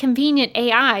very convenient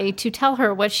AI to tell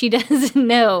her what she doesn't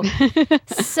know.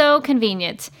 So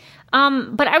convenient.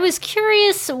 But I was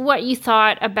curious what you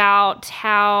thought about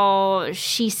how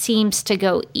she seems to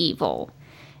go evil.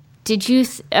 Did you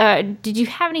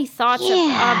have any thoughts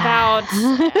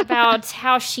about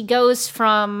how she goes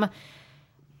from,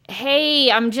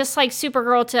 hey, I'm just like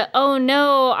Supergirl, to, oh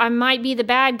no, I might be the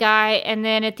bad guy, and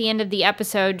then at the end of the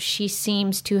episode, she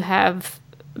seems to have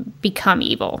become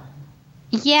evil?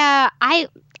 Yeah, I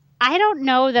don't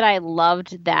know that I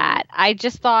loved that. I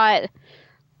just thought,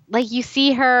 like, you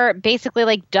see her basically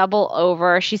like double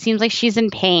over. She seems like she's in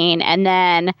pain, and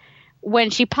then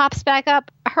when she pops back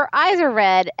up, her eyes are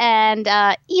red, and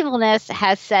evilness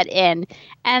has set in.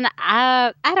 And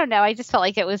I don't know. I just felt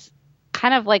like it was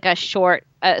kind of like a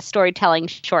storytelling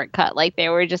shortcut. Like they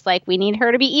were just like, we need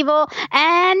her to be evil,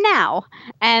 and now,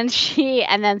 and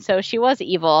so she was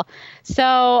evil.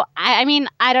 So I mean,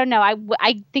 I don't know.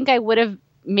 I think I would have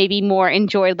maybe more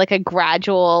enjoyed like a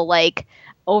gradual, like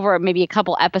over maybe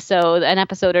an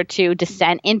episode or two,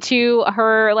 descent into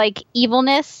her like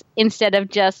evilness, instead of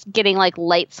just getting like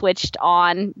light switched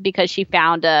on because she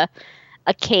found a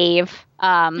cave.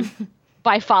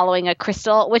 By following a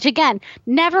crystal, which again,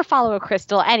 never follow a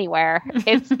crystal anywhere.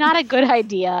 It's not a good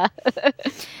idea.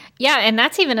 Yeah, and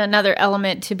that's even another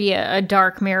element to be a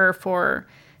dark mirror for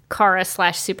Kara /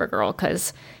 Supergirl,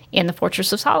 because in the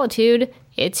Fortress of Solitude,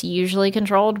 it's usually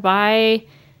controlled by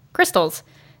crystals.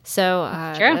 So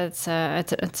sure.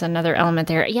 it's another element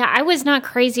there. Yeah, I was not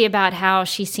crazy about how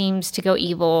she seems to go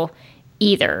evil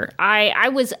either. I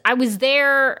was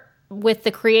there with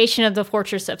the creation of the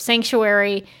Fortress of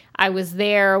Sanctuary. I was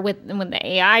there when the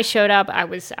AI showed up. I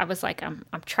was like, I'm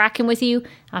tracking with you.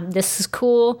 This is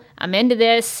cool. I'm into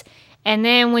this. And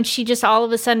then when she just all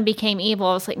of a sudden became evil,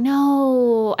 I was like,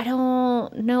 no, I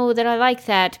don't know that I like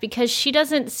that, because she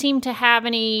doesn't seem to have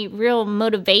any real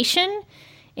motivation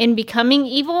in becoming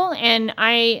evil. And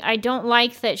I don't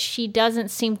like that she doesn't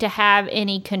seem to have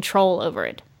any control over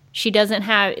it. She doesn't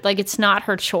have, like, it's not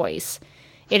her choice.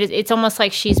 It's almost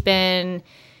like she's been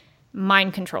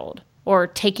mind controlled or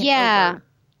taken over.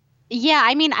 Yeah,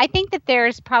 I mean, I think that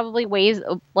there's probably ways,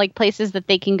 like places that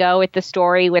they can go with the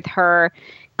story, with her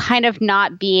kind of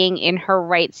not being in her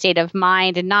right state of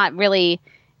mind and not really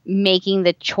making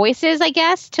the choices, I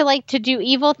guess, to do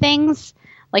evil things.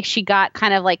 Like she got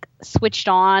kind of like switched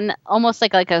on, almost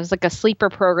like it was like a sleeper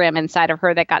program inside of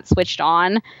her that got switched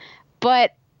on.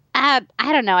 But I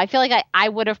don't know. I feel like I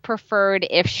would have preferred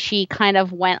if she kind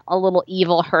of went a little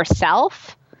evil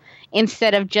herself,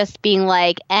 instead of just being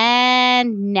like,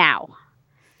 and now.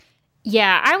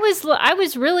 Yeah, I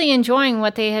was really enjoying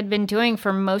what they had been doing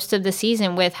for most of the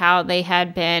season, with how they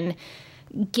had been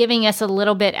giving us a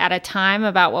little bit at a time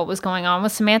about what was going on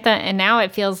with Samantha, and now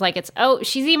it feels like it's, oh,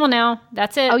 she's evil now.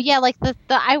 That's it. Oh yeah, like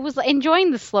I was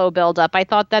enjoying the slow build up. I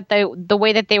thought that the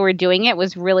way that they were doing it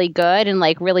was really good and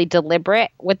like really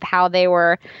deliberate with how they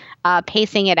were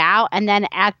pacing it out. And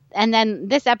then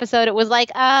this episode, it was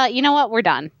like, you know what, we're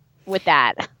done with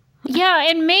that. Yeah,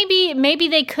 and maybe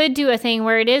they could do a thing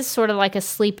where it is sort of like a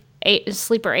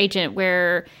sleeper agent,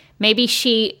 where maybe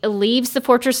she leaves the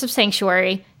Fortress of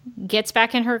Sanctuary, gets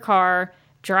back in her car,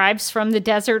 drives from the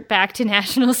desert back to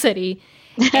National City,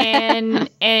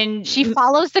 and she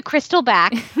follows the crystal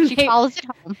back. She follows it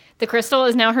home. The crystal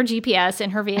is now her GPS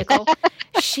in her vehicle.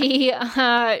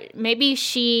 Maybe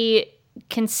she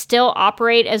can still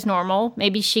operate as normal.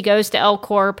 Maybe she goes to L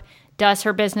Corp, does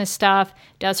her business stuff,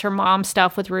 does her mom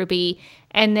stuff with Ruby,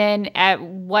 and then at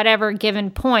whatever given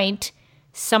point,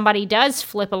 somebody does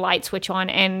flip a light switch on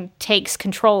and takes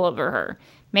control over her.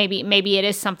 Maybe it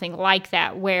is something like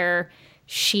that where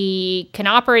she can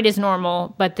operate as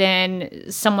normal, but then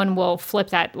someone will flip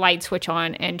that light switch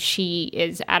on and she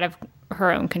is out of her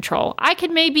own control. I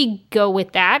could maybe go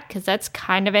with that because that's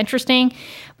kind of interesting,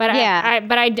 but yeah.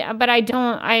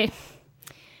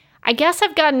 I guess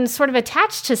I've gotten sort of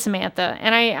attached to Samantha,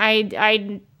 and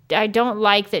I don't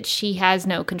like that she has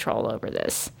no control over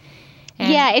this.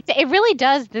 And yeah, it really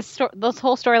does. This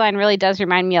whole storyline really does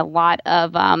remind me a lot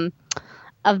of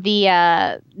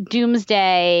the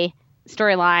Doomsday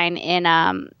storyline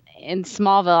in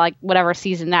Smallville, like whatever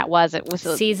season that was. It was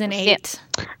season 8.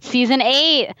 Season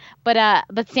 8. But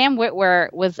Sam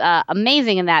Witwer was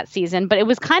amazing in that season. But it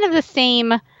was kind of the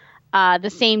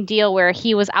same deal where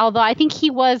he was. Although I think he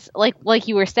was like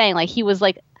you were saying, like he was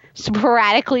like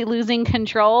sporadically losing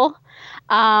control,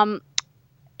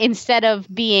 instead of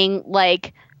being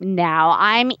like, now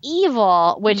I'm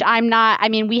evil, which I'm not. I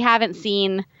mean, we haven't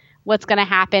seen what's going to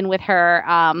happen with her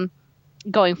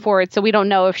going forward, so we don't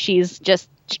know if she's just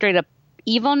straight up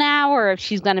evil now or if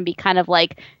she's going to be kind of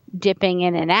like dipping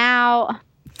in and out.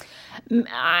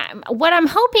 What I'm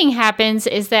hoping happens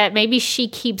is that maybe she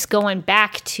keeps going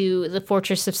back to the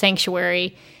Fortress of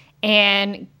Sanctuary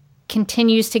and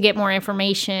continues to get more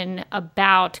information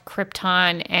about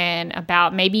Krypton and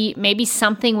about maybe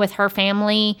something with her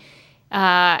family.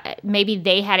 Maybe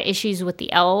they had issues with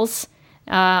the L's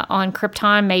on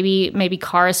Krypton. Maybe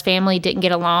Kara's family didn't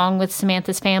get along with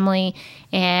Samantha's family,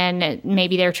 and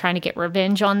maybe they're trying to get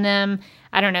revenge on them.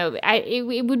 I don't know.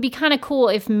 It would be kind of cool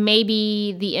if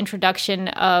maybe the introduction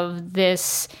of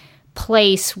this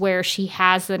place where she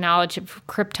has the knowledge of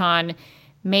Krypton,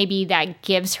 maybe that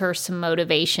gives her some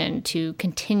motivation to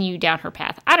continue down her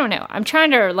path. I don't know. I'm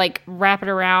trying to wrap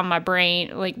my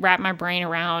brain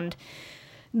around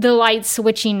the light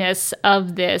switchiness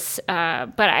of this,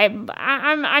 but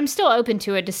I'm still open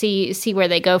to it to see where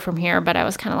they go from here. But I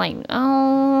was kind of like,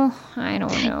 oh, I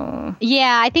don't know.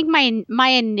 Yeah, I think my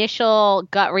initial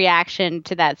gut reaction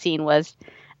to that scene was,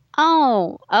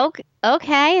 oh,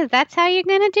 okay, that's how you're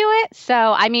gonna do it. So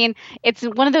I mean, it's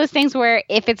one of those things where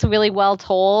if it's really well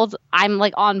told, I'm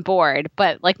like on board.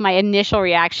 But like my initial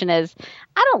reaction is,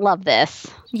 I don't love this.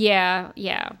 Yeah.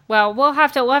 Well, we'll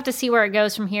have to see where it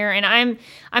goes from here, and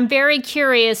I'm very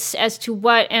curious as to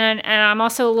what, and I'm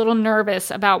also a little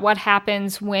nervous about what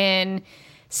happens when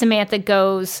Samantha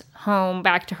goes home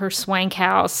back to her swank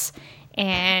house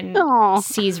and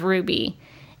sees Ruby.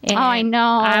 And I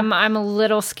know. I'm a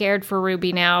little scared for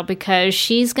Ruby now because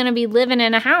she's going to be living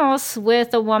in a house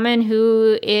with a woman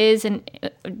who is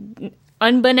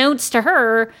unbeknownst to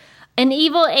her, an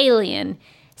evil alien.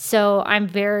 So I'm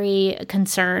very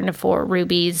concerned for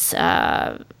Ruby's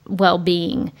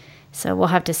well-being. So we'll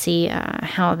have to see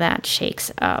how that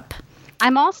shakes up.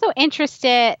 I'm also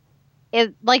interested.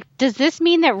 Does this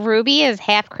mean that Ruby is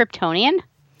half Kryptonian?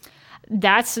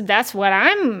 That's what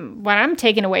I'm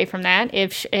taking away from that.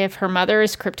 If her mother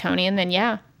is Kryptonian, then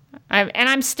yeah.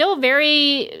 I'm still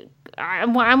very. I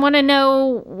want to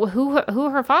know who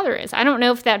her father is. I don't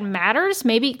know if that matters.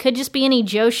 Maybe it could just be any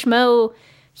Joe Schmo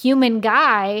human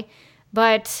guy,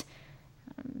 but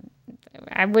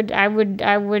I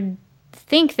would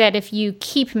think that if you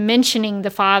keep mentioning the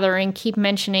father and keep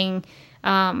mentioning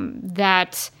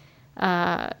that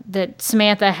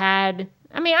Samantha had.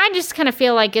 I mean, I just kind of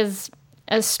feel like as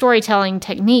a storytelling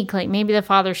technique, like maybe the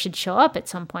father should show up at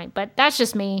some point, but that's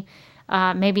just me.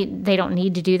 Maybe they don't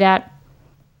need to do that.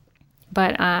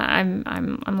 But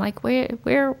I'm like,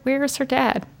 where is her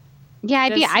dad? Yeah,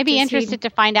 I'd be interested to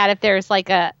find out if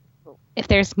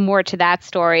there's more to that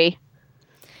story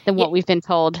than what we've been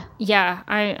told. Yeah,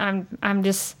 I'm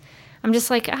just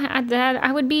like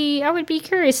I would be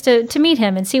curious to meet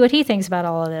him and see what he thinks about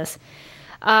all of this.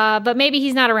 But maybe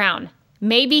he's not around.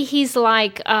 Maybe he's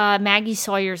like Maggie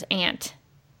Sawyer's aunt.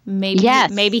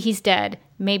 Maybe he's dead.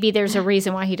 Maybe there's a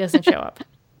reason why he doesn't show up.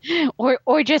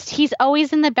 Or just he's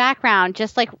always in the background,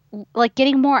 just like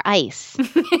getting more ice.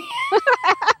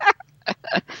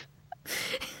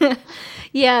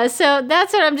 Yeah, so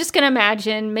that's what I'm just gonna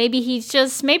imagine. Maybe he's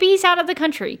out of the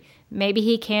country. Maybe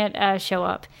he can't show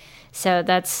up. So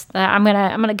that's I'm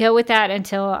gonna go with that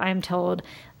until I'm told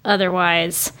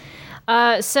otherwise.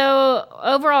 So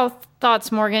overall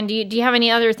thoughts, Morgan, do you have any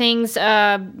other things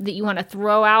that you want to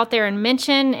throw out there and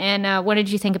mention? And what did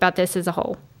you think about this as a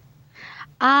whole?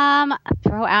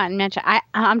 Throw out and mention.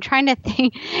 I'm trying to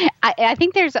think. I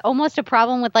think there's almost a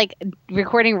problem with like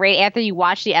recording right after you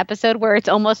watch the episode where it's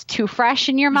almost too fresh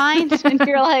in your mind and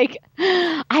you're like,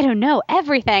 I don't know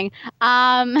everything.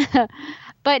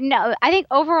 But no, I think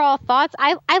overall thoughts.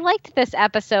 I liked this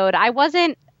episode. I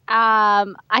wasn't.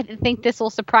 I think this will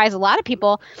surprise a lot of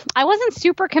people. I wasn't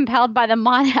super compelled by the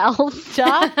Mon-El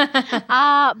stuff,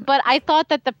 but I thought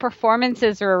that the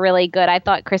performances were really good. I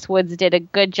thought Chris Woods did a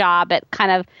good job at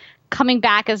kind of coming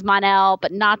back as Mon-El,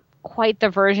 but not quite the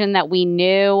version that we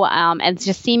knew, and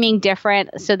just seeming different,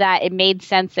 so that it made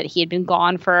sense that he had been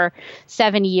gone for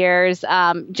 7 years,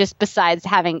 just besides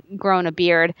having grown a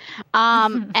beard.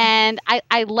 And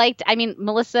I liked, I mean,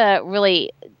 Melissa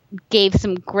really gave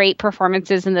some great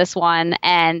performances in this one,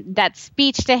 and that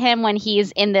speech to him when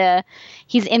he's in the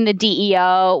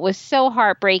DEO was so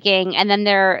heartbreaking, and then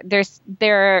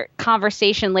their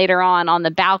conversation later on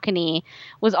the balcony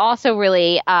was also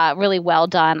really really well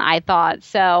done, I thought.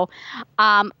 So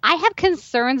I have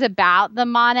concerns about the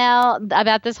Mon-El,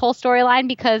 about this whole storyline,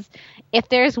 because if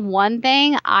there's one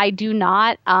thing I do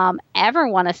not ever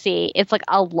want to see, it's like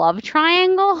a love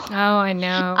triangle. Oh, I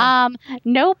know.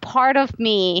 No part of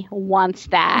me wants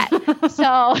that.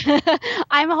 So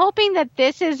I'm hoping that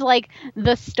this is like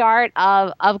the start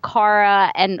of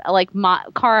Kara and like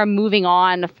Kara moving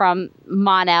on from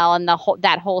Mon-El and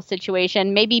that whole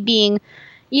situation. Maybe being,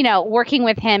 working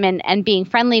with him and being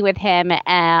friendly with him,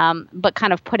 but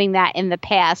kind of putting that in the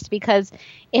past. Because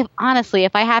if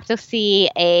I have to see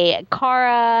a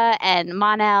Kara and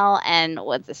Mon-El and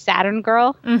what's a Saturn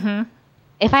girl,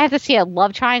 if I have to see a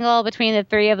love triangle between the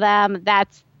three of them,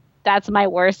 that's my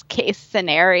worst case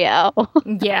scenario.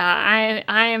 Yeah,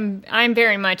 I'm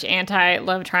very much anti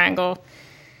love triangle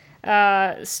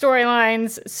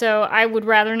storylines, so I would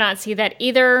rather not see that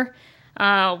either.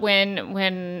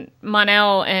 When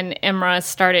Mon-El and Imra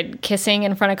started kissing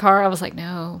in front of Kara, I was like,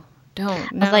 no.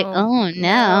 Don't. No. I was like, oh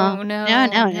no.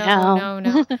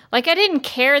 No. Like, I didn't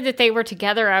care that they were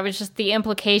together. I was just the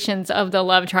implications of the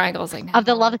love triangle. I was like, no. Of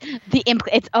the love,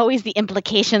 it's always the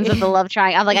implications of the love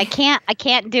triangle. I'm like, I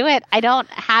can't do it. I don't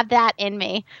have that in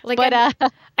me. Like, but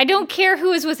I don't care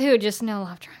who is with who. Just no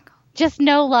love triangle. Just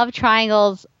no love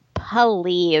triangles,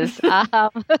 please.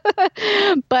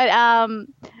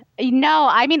 No,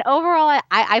 I mean, overall,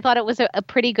 I thought it was a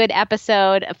pretty good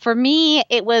episode. For me,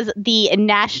 it was the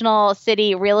National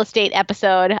City real estate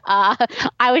episode.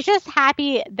 I was just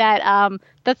happy that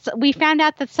we found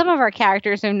out that some of our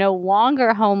characters are no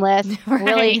longer homeless.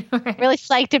 Really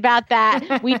psyched about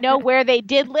that. We know where they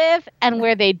did live and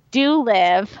where they do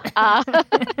live.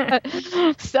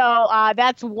 So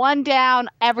that's one down,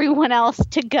 everyone else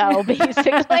to go,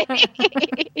 basically.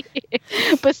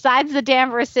 Besides the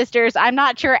Danvers sisters, I'm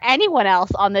not sure anyone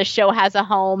else on this show has a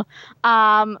home.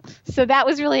 So that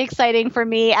was really exciting for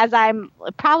me, as I'm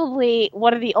probably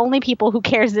one of the only people who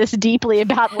cares this deeply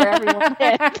about where everyone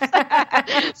lives.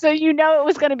 So it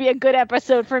was going to be a good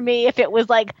episode for me if it was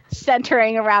like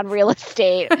centering around real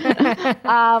estate.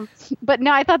 But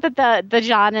no, I thought that the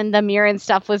John and the Mirren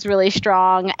stuff was really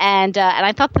strong, and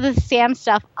I thought that the Sam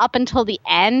stuff up until the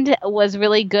end was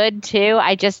really good too.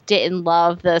 I just didn't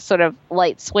love the sort of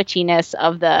light switchiness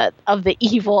of the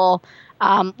evil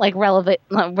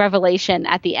revelation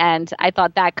at the end. I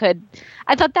thought that could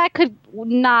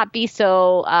not be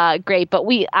so great, but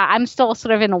I'm still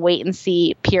sort of in a wait and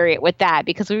see period with that,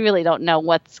 because we really don't know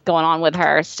what's going on with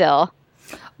her still.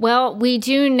 Well, we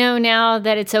do know now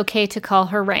that it's okay to call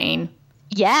her Rain.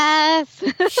 Yes.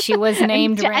 She was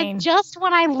named Rain. Just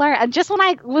when I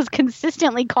was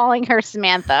consistently calling her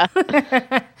Samantha.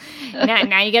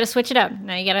 now you got to switch it up.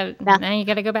 Now you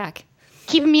got to go back.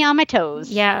 Keeping me on my toes.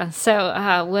 Yeah. So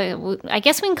I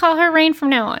guess we can call her Rain from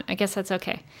now on. I guess that's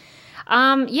okay.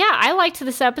 I liked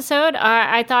this episode.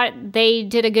 I thought they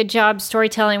did a good job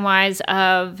storytelling-wise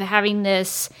of having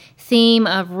this theme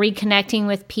of reconnecting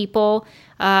with people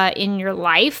in your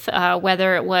life,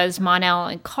 whether it was Mon-El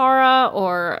and Kara,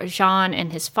 or Jean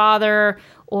and his father,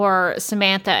 or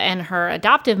Samantha and her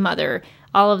adoptive mother.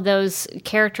 All of those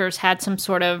characters had some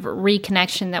sort of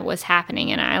reconnection that was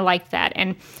happening, and I liked that.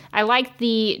 And I liked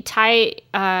the tie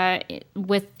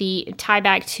with the tie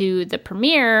back to the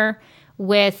premiere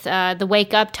with the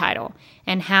Wake Up title,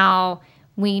 and how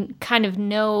we kind of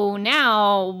know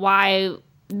now why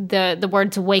the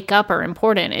words wake up are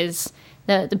important. Is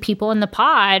the people in the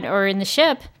pod or in the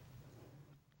ship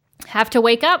have to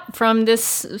wake up from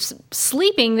this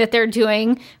sleeping that they're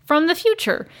doing from the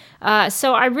future.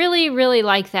 So I really, really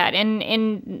like that.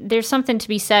 And there's something to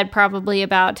be said probably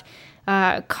about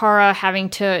Kara having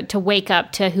to wake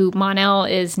up to who Mon-El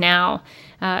is now.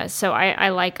 So I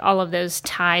like all of those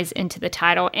ties into the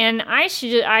title. And I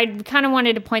kind of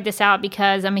wanted to point this out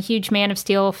because I'm a huge Man of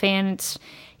Steel fan.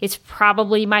 It's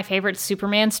probably my favorite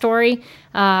Superman story.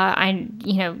 Don't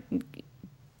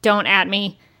at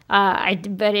me.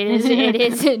 But it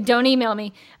is, don't email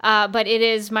me. But it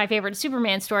is my favorite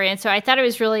Superman story. And so I thought it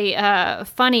was really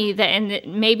funny that,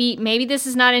 and maybe this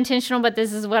is not intentional, but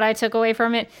this is what I took away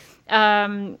from it.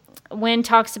 Wynn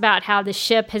talks about how the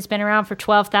ship has been around for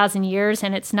 12,000 years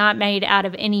and it's not made out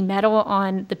of any metal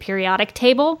on the periodic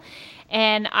table.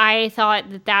 And I thought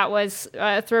that was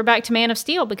a throwback to Man of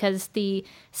Steel because the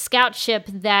scout ship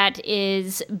that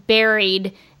is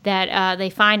buried that they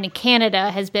find in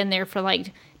Canada has been there for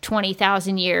like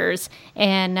 20,000 years.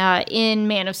 And in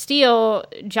Man of Steel,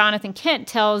 Jonathan Kent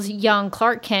tells young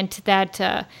Clark Kent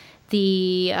that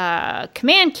the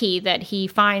command key that he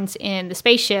finds in the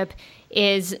spaceship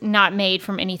is not made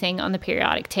from anything on the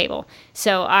periodic table.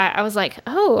 So I was like,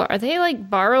 oh, are they like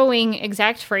borrowing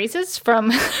exact phrases from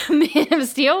Man of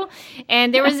Steel?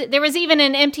 And there was even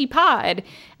an empty pod,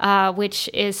 which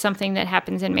is something that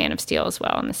happens in Man of Steel as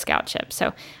well on the scout ship.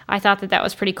 So I thought that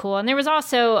was pretty cool. And there was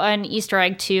also an Easter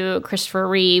egg to Christopher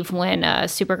Reeve when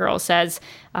Supergirl says,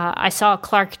 I saw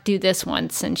Clark do this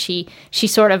once, and she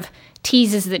sort of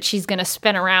teases that she's going to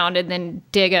spin around and then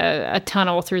dig a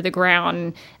tunnel through the ground.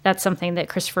 And that's something that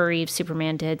Christopher Reeve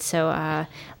Superman did. So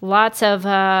lots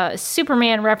of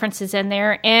Superman references in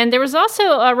there. And there was also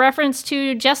a reference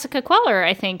to Jessica Queller,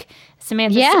 I think.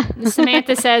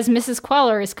 Samantha says Mrs.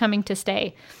 Queller is coming to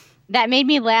stay. That made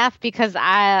me laugh because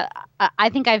I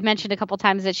think I've mentioned a couple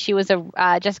times that she was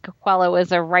Jessica Queller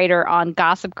was a writer on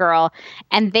Gossip Girl,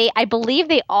 and I believe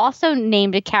they also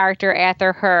named a character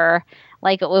after her.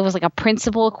 Like it was like a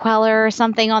Principal Queller or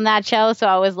something on that show. So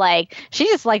I was like, she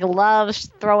just like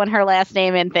loves throwing her last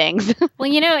name in things.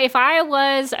 Well, if I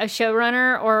was a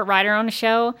showrunner or a writer on a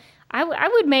show, I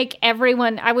would make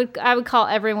everyone. I would call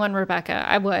everyone Rebecca.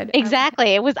 I would.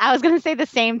 Exactly. I was going to say the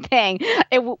same thing.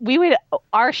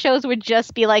 Our shows would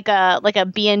just be like a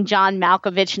B and John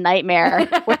Malkovich nightmare,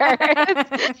 where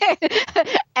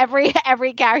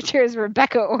every character is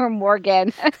Rebecca or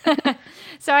Morgan.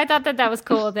 So I thought that was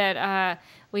cool that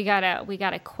we got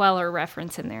a Queller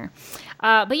reference in there.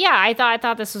 But yeah, I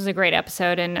thought this was a great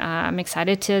episode, and I'm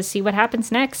excited to see what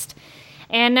happens next.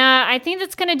 And I think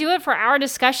that's going to do it for our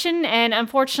discussion. And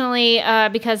unfortunately,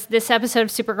 because this episode of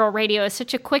Supergirl Radio is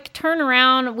such a quick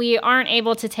turnaround, we aren't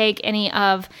able to take any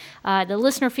of the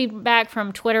listener feedback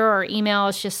from Twitter or email.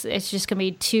 It's just going to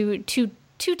be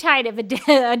too tight of a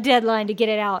deadline to get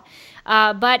it out.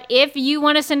 But if you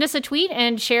want to send us a tweet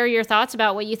and share your thoughts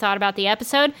about what you thought about the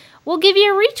episode, we'll give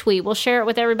you a retweet. We'll share it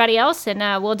with everybody else, and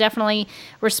we'll definitely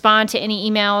respond to any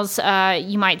emails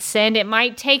you might send. It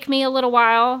might take me a little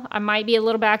while. I might be a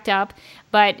little backed up,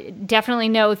 but definitely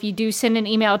know if you do send an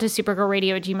email to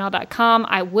supergirlradio@gmail.com,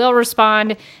 I will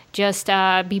respond. Just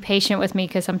be patient with me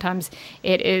because sometimes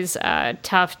it is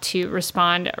tough to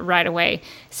respond right away.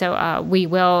 So we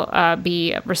will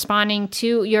be responding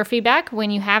to your feedback when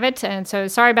you have it. And so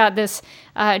sorry about this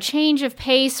change of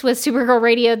pace with Supergirl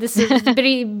Radio.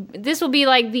 This will be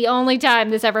like the only time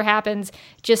this ever happens.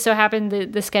 Just so happened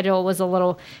the schedule was a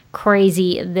little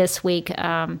crazy this week.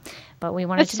 But we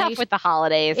wanted it's tough with the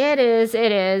holidays. It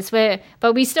is.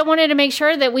 But we still wanted to make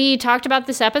sure that we talked about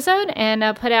this episode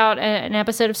and put out an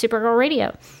episode of Supergirl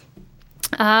Radio.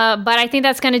 But I think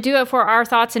that's going to do it for our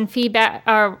thoughts and feedback.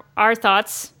 Our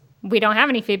thoughts. We don't have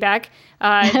any feedback.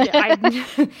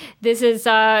 This is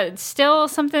still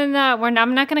something that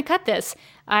I'm not going to cut this.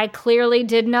 I clearly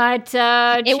did not change things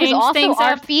up. It was also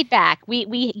our feedback.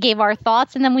 We gave our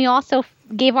thoughts, and then we also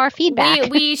gave our feedback.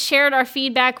 We shared our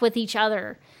feedback with each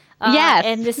other. Yes,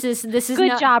 and this is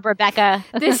good job, Rebecca.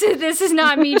 This is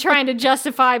not me trying to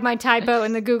justify my typo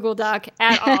in the Google Doc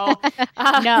at all.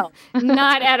 No,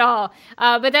 not at all.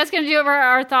 But that's going to do it for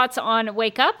our thoughts on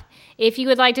Wake Up. If you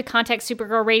would like to contact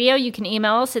Supergirl Radio, you can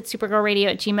email us at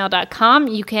supergirlradio@gmail.com.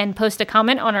 You can post a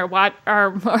comment on our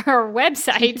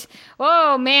website.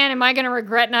 Oh, man, am I going to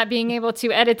regret not being able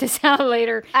to edit this out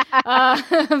later.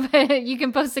 But you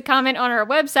can post a comment on our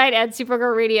website at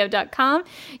supergirlradio.com.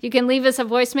 You can leave us a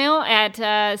voicemail voicemail at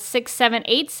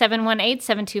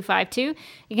 678-718-722.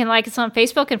 You can like us on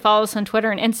Facebook and follow us on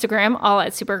Twitter and Instagram, all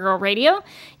at Supergirl Radio.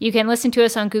 You can listen to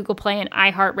us on Google Play and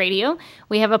iHeartRadio.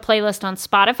 We have a playlist on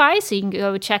Spotify, so you can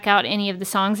go check out any of the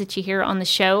songs that you hear on the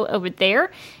show over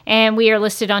there. And we are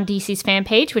listed on DC's fan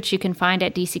page, which you can find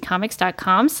at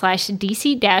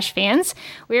dccomics.com/DC-fans.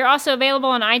 We are also available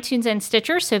on iTunes and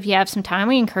Stitcher, so if you have some time,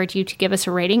 we encourage you to give us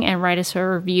a rating and write us a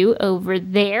review over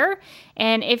there.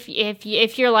 And if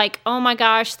you're like, oh my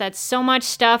gosh, that's so much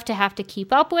stuff to have to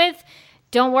keep up with,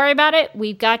 don't worry about it.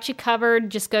 We've got you covered.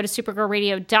 Just go to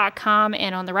supergirlradio.com,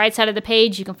 and on the right side of the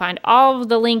page, you can find all of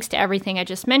the links to everything I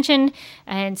just mentioned,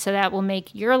 and so that will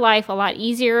make your life a lot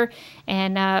easier.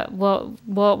 And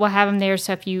we'll have them there.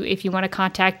 So if you want to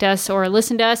contact us or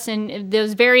listen to us in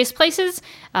those various places,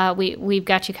 we've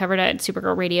got you covered at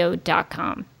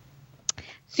supergirlradio.com.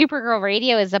 Supergirl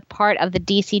Radio is a part of the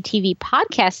DC TV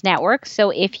Podcast Network,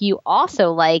 so if you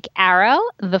also like Arrow,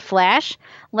 The Flash,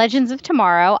 Legends of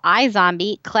Tomorrow,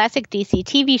 iZombie, classic DC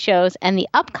TV shows, and the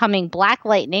upcoming Black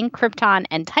Lightning, Krypton,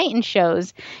 and Titan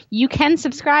shows, you can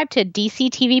subscribe to DC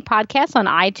TV Podcasts on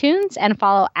iTunes and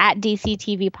follow at DC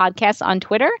TV Podcasts on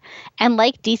Twitter and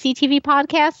like DC TV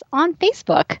Podcasts on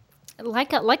Facebook.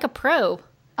 Like a pro.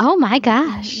 Oh my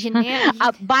gosh!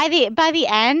 By the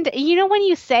end, you know when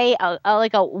you say a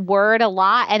word a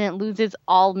lot and it loses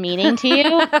all meaning to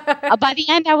you. By the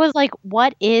end, I was like,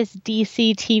 "What is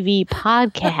DC TV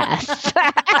Podcast?"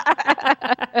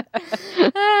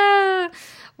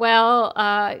 Well,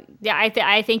 yeah,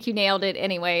 I think you nailed it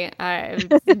anyway.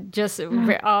 Just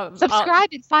subscribe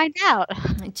and find out.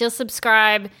 Just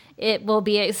subscribe. It will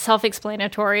be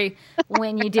self-explanatory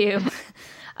when you do.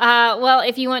 Well,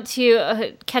 if you want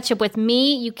to catch up with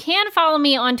me, you can follow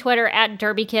me on Twitter at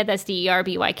DerbyKid. That's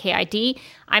DerBykid.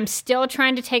 I'm still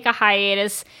trying to take a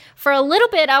hiatus. For a little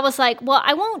bit, I was like, well,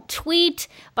 I won't tweet,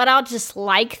 but I'll just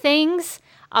like things.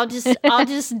 I'll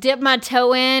just dip my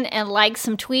toe in and like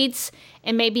some tweets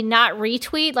and maybe not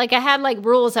retweet. Like I had like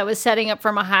rules I was setting up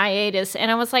for my hiatus, and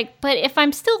I was like, but if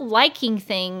I'm still liking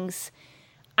things,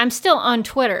 I'm still on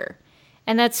Twitter,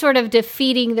 and that's sort of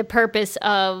defeating the purpose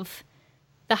of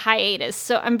the hiatus.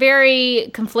 So I'm very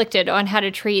conflicted on how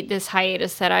to treat this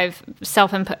hiatus that I've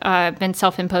been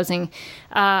self-imposing.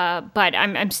 But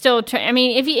I'm still I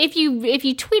mean, if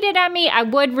you tweeted at me, I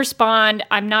would respond.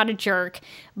 I'm not a jerk,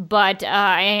 but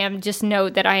I am just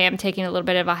note that I am taking a little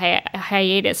bit of a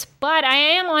hiatus. But I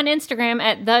am on Instagram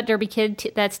at the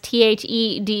DerbyKid. That's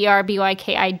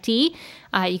TheDerbykid.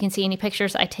 You can see any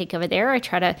pictures I take over there. I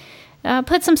try to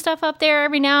put some stuff up there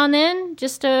every now and then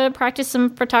just to practice some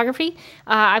photography.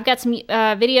 I've got some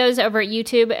videos over at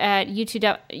YouTube at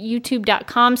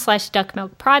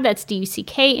youtube.com/duckmilkprod. That's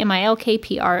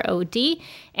DUCKMILKPROD.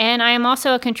 And I am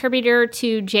also a contributor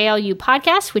to JLU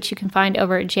Podcast, which you can find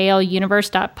over at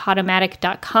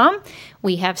jluniverse.podomatic.com.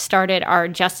 We have started our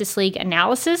Justice League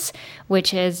analysis,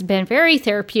 which has been very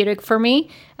therapeutic for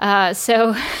me.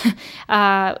 So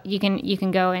you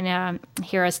can go and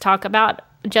hear us talk about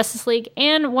Justice League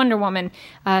and Wonder Woman.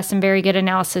 Some very good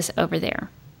analysis over there.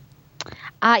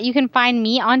 You can find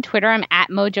me on Twitter. I'm at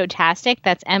Mojotastic.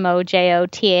 That's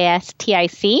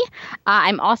MOJOTASTIC.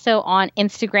 I'm also on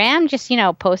Instagram, just,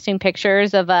 posting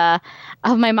pictures of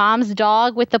my mom's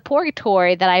dog with the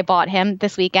Purgatory that I bought him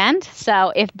this weekend.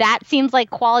 So if that seems like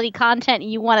quality content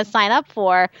you want to sign up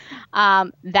for,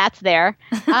 that's there.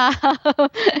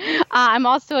 I'm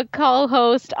also a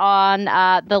co-host on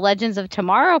the Legends of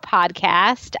Tomorrow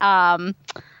podcast.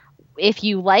 If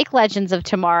you like Legends of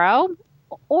Tomorrow,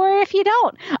 or if you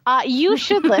don't, you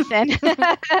should listen.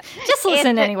 Just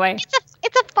listen anyway.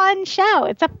 It's a fun show.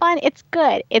 It's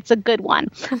good. It's a good one.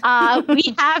 Our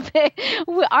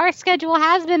schedule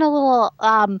has been a little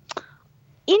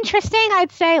interesting,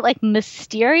 I'd say, like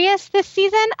mysterious this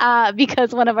season,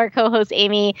 because one of our co-hosts,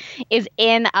 Amy, is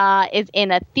in a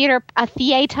theater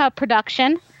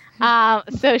production. So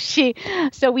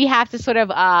we have to sort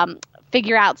of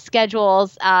figure out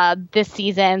schedules this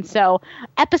season. So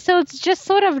episodes just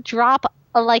sort of drop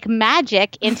like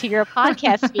magic into your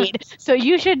podcast feed. So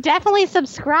you should definitely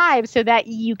subscribe so that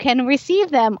you can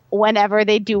receive them whenever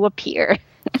they do appear.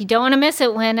 You don't want to miss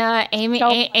it when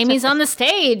Amy's on the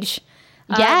stage,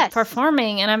 yes,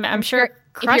 performing, and I'm sure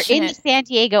crushing if you're in the San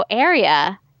Diego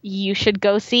area, you should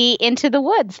go see Into the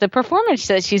Woods, the performance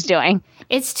that she's doing.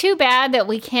 It's too bad that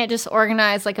we can't just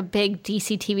organize like a big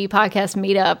DC TV podcast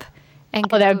meetup. And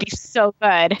that would be so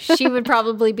good. She would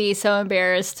probably be so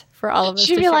embarrassed for all of us.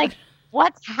 She'd be like,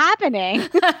 what's happening?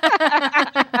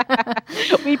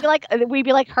 we'd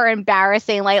be like her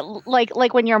embarrassing,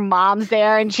 like when your mom's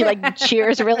there and she like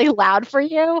cheers really loud for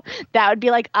you. That would be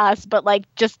like us, but like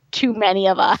just too many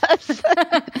of us.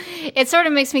 It sort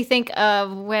of makes me think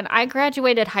of when I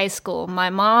graduated high school. My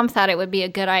mom thought it would be a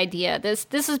good idea. This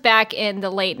is back in the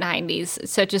late 90s,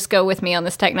 so just go with me on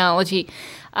this technology.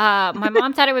 My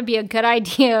mom thought it would be a good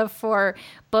idea for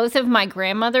both of my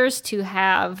grandmothers to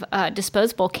have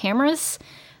disposable cameras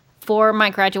for my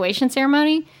graduation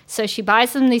ceremony. So she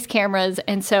buys them these cameras,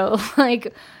 and so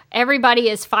like everybody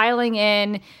is filing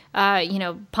in,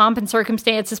 Pomp and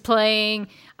Circumstance is playing.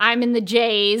 I'm in the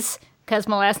J's because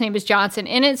my last name is Johnson.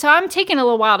 And so I'm taking a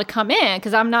little while to come in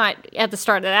because I'm not at the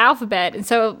start of the alphabet. And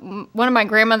so one of my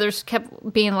grandmothers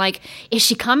kept being like, is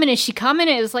she coming? Is she coming?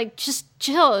 And it was like, just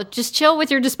chill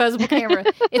with your disposable camera.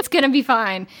 It's going to be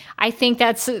fine. I think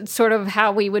that's sort of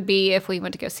how we would be if we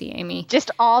went to go see Amy.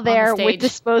 Just all there with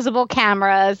disposable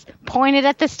cameras pointed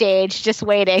at the stage, just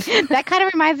waiting. That kind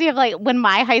of reminds me of like when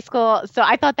my high school, so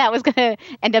I thought that was going to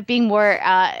end up being more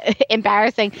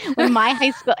embarrassing. When my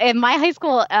high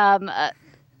school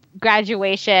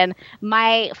graduation,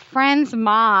 my friend's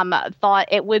mom thought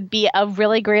it would be a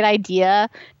really great idea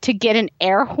to get an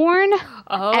air horn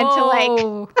and to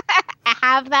like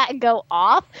have that go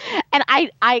off. And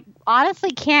I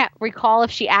honestly can't recall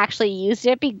if she actually used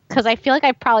it because I feel like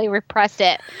I probably repressed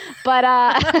it. But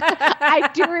I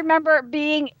do remember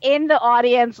being in the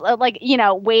audience,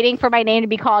 waiting for my name to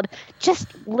be called, just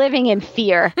living in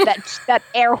fear that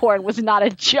air horn was not a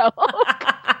joke.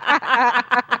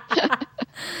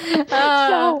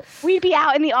 So we'd be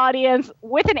out in the audience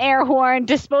with an air horn,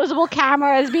 disposable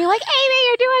cameras, being like, Amy,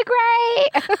 you're doing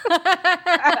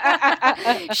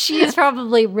great. She is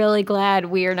probably really glad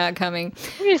we are not coming.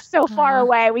 We're so far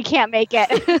away, we can't make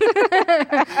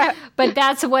it. But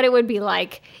that's what it would be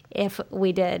like if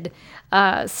we did.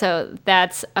 So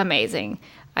that's amazing.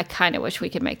 I kind of wish we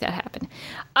could make that happen.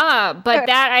 But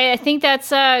I think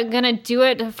that's going to do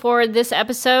it for this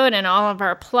episode and all of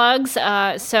our plugs.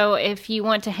 So if you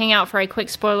want to hang out for a quick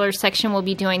spoiler section, we'll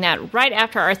be doing that right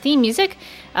after our theme music.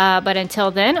 But until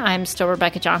then, I'm still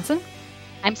Rebecca Johnson.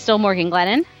 I'm still Morgan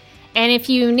Glennon. And if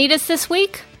you need us this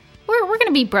week, we're going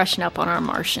to be brushing up on our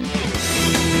Martian.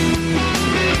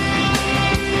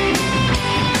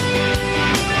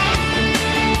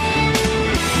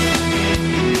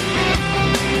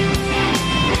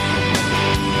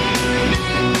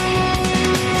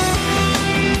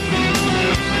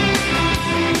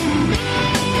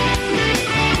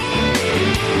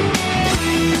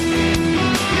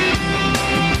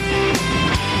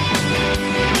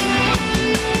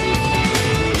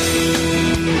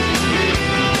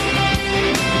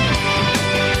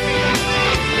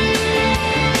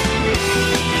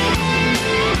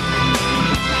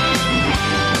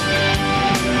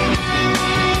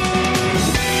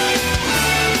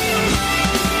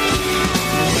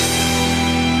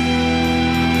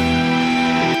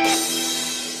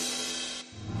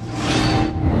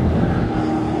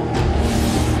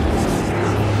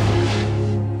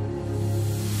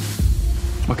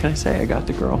 What can I say? I got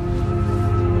the girl.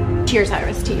 Cheers,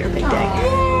 Iris, to your big day.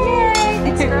 Yay!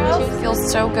 Thanks, girls. It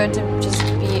feels so good to just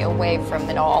be away from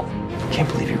it all. I can't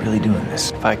believe you're really doing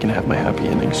this. If I can have my happy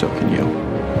ending, so can you.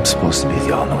 I'm supposed to be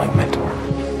the all-knowing mentor.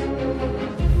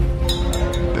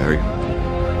 Barry,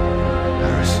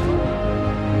 Iris,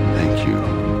 thank you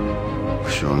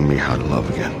for showing me how to love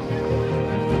again.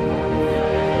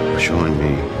 For showing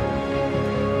me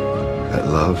that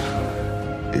love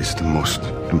is the most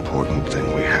important thing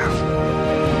we have.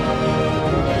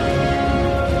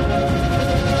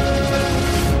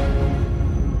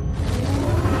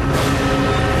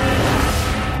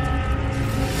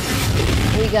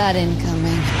 We got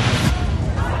incoming.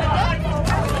 Oh,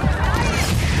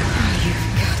 you've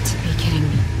got to be kidding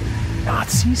me.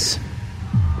 Nazis?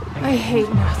 I hate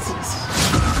Nazis.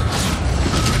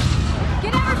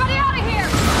 Get everybody out of here!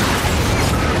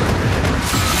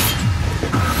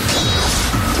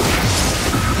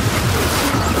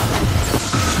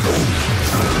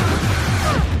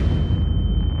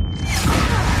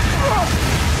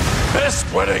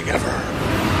 Best wedding ever.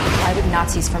 Why would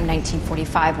Nazis from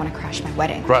 1945 want to crash my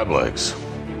wedding? Crab legs.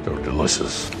 They're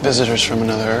delicious. Visitors from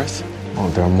another Earth? Oh,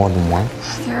 there are more than one?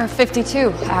 There are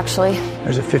 52, actually.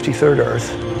 There's a 53rd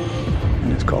Earth,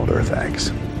 and it's called Earth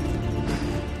X.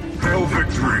 Hail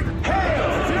victory!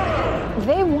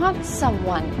 They want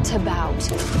someone to bow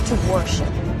to worship,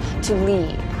 to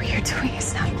lead. What you're doing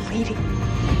is not leading.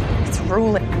 It's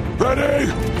ruling.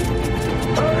 Ready?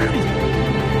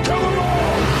 Aim! Kill them all!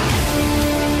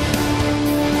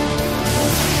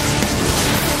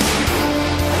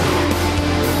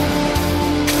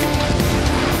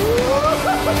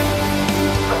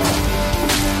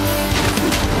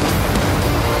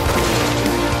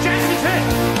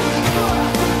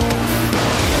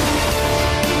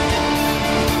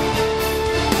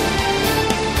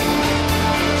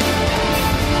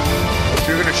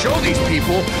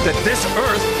 people that this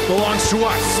Earth belongs to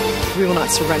us. We will not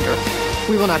surrender.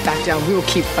 We will not back down. We will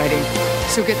keep fighting.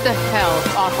 So get the hell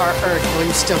off our Earth while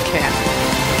you still can.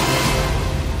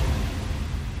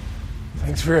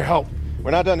 Thanks for your help.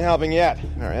 We're not done helping yet.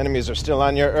 Our enemies are still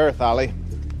on your Earth, Ollie.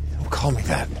 Don't call me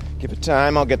that. Give it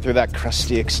time, I'll get through that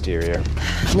crusty exterior.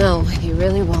 No, you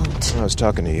really won't. I was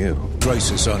talking to you.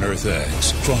 Crisis on Earth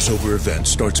X. Crossover event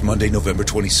starts Monday, November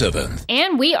 27th.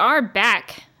 And we are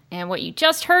back. And what you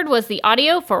just heard was the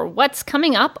audio for what's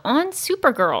coming up on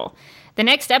Supergirl. The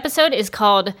next episode is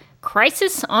called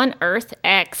Crisis on Earth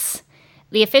X.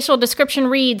 The official description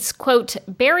reads, quote,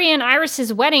 Barry and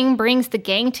Iris's wedding brings the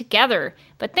gang together,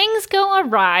 but things go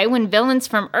awry when villains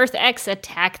from Earth X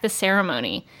attack the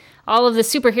ceremony. All of the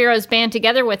superheroes band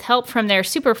together with help from their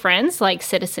super friends like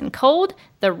Citizen Cold,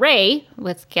 The Ray,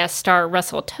 with guest star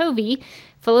Russell Tovey,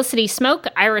 Felicity Smoke,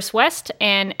 Iris West,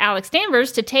 and Alex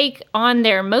Danvers to take on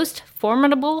their most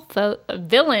formidable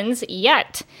villains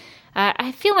yet.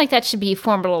 I feel like that should be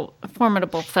formidable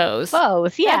foes.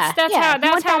 Foes, yeah. That's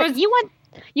how you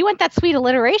want that sweet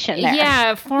alliteration there.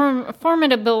 Yeah,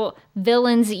 formidable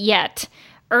villains yet.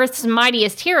 Earth's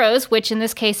mightiest heroes, which in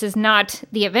this case is not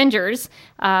the Avengers,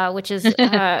 which is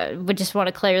we just want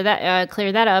to clear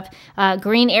that up.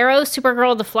 Green Arrow,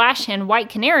 Supergirl, The Flash, and White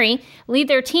Canary lead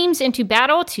their teams into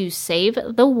battle to save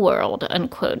the world.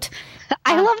 Unquote.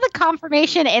 I love the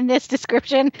confirmation in this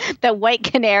description that White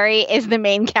Canary is the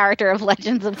main character of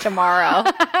Legends of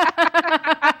Tomorrow.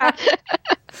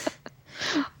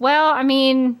 Well, I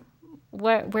mean,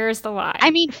 where's the lie? I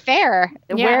mean, fair.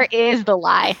 Yeah. Where is the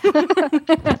lie?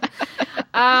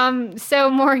 So,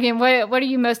 Morgan, what are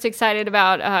you most excited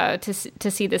about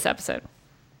to see this episode?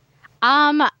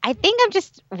 I think I'm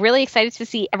just really excited to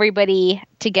see everybody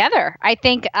together. I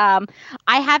think I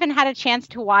haven't had a chance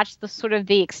to watch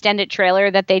the extended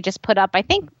trailer that they just put up, I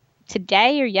think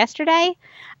today or yesterday.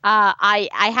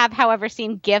 I have, however,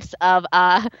 seen gifs of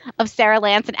Sarah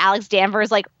Lance and Alex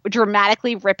Danvers like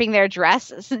dramatically ripping their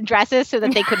dresses so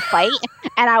that they could fight,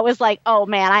 and I was like, "Oh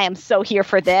man, I am so here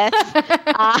for this."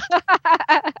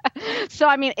 So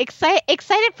I mean,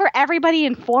 excited for everybody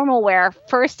in formal wear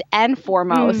first and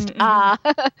foremost,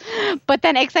 but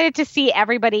then excited to see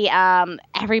everybody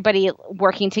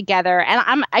working together, and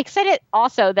I'm excited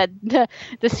also that the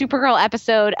Supergirl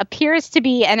episode appears to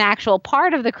be an actual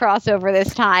part of the crossover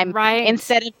this time, right?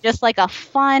 Instead of just like a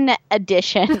fun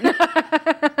addition.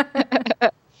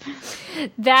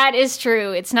 That is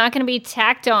true. It's not going to be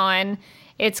tacked on.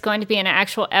 It's going to be an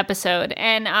actual episode.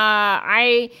 And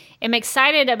I am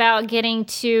excited about getting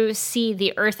to see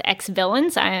the Earth X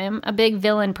villains. I am a big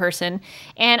villain person.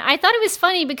 And I thought it was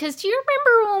funny because do you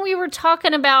remember when we were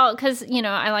talking about, because, you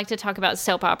know, I like to talk about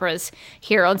soap operas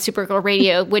here on Supergirl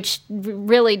Radio, which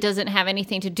really doesn't have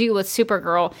anything to do with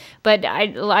Supergirl, but I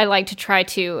like to try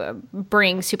to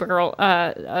bring Supergirl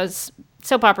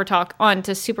soap opera talk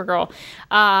onto Supergirl.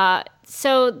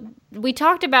 So we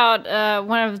talked about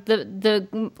one of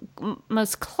the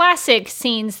most classic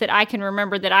scenes that I can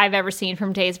remember that I've ever seen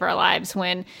from Days of Our Lives,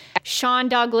 when Sean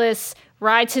Douglas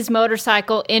rides his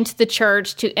motorcycle into the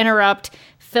church to interrupt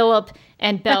Philip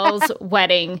and Belle's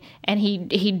wedding, and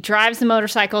he drives the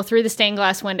motorcycle through the stained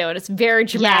glass window, and it's very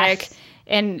dramatic. Yes.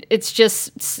 And it's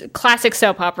just classic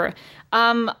soap opera.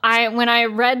 When I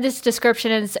read this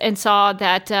description and saw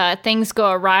that things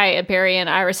go awry at Barry and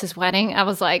Iris's wedding, I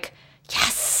was like,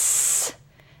 yes,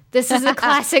 this is a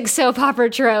classic soap opera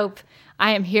trope.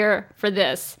 I am here for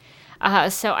this.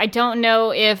 So I don't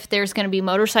know if there's going to be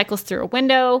motorcycles through a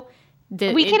window.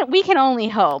 We can only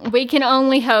hope. We can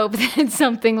only hope that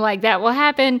something like that will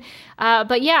happen.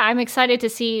 But yeah, I'm excited to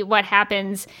see what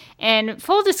happens. And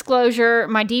full disclosure,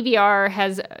 my DVR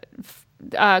has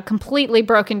completely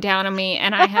broken down on me,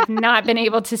 and I have not been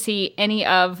able to see any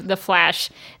of The Flash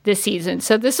this season.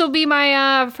 So this will be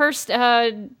my first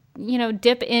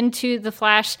dip into The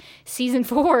Flash season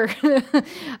 4.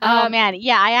 Oh man.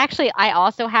 Yeah, I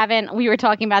also haven't, we were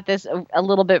talking about this a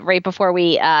little bit right before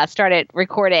we started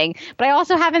recording, but I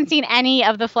also haven't seen any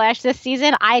of The Flash this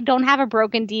season. I don't have a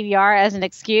broken DVR as an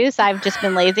excuse. I've just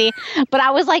been lazy. But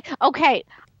I was like, okay,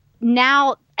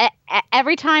 now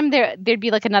every time there'd be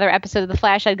like another episode of The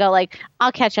Flash, I'd go like,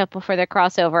 I'll catch up before their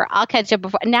crossover. I'll catch up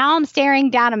before. Now I'm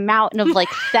staring down a mountain of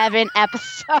like 7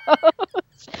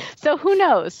 episodes. So who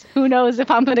knows? Who knows if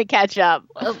I'm going to catch up?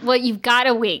 Well, you've got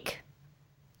a week.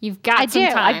 You've got some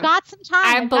time. I've got some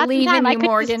time. I believe in you,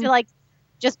 Morgan.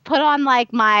 Just put on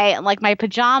like my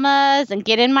pajamas and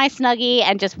get in my Snuggie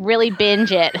and just really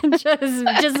binge it.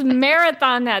 just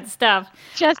marathon that stuff.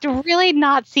 Just really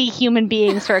not see human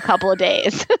beings for a couple of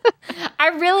days.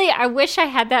 I wish I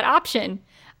had that option.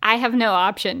 I have no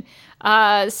option.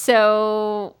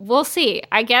 So we'll see.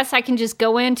 I guess I can just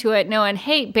go into it knowing,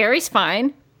 hey, Barry's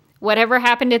fine. Whatever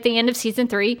happened at the end of season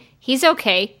 3, he's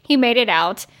okay. He made it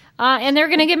out, and they're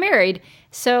gonna get married.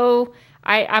 So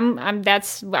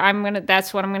that's what I'm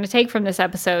gonna take from this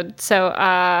episode. So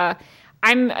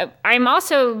I'm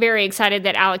also very excited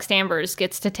that Alex Danvers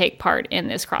gets to take part in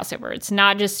this crossover. It's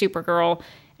not just Supergirl.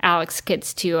 Alex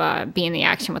gets to be in the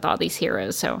action with all these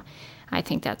heroes. So I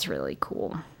think that's really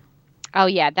cool. Oh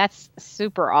yeah, that's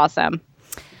super awesome.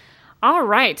 All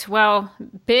right. Well,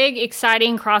 big,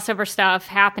 exciting crossover stuff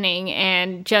happening.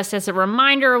 And just as a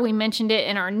reminder, we mentioned it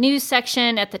in our news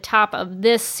section at the top of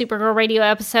this Supergirl Radio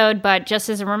episode. But just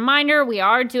as a reminder, we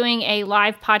are doing a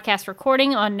live podcast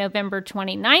recording on November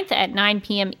 29th at 9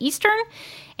 p.m. Eastern.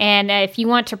 And if you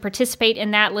want to participate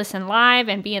in that, listen live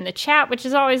and be in the chat, which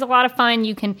is always a lot of fun,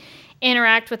 you can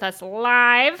interact with us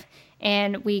live.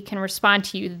 And we can respond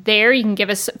to you there. You can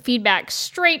give us feedback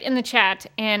straight in the chat.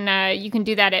 And you can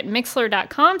do that at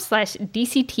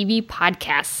mixler.com/DCTV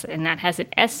podcasts. And that has an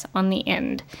S on the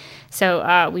end.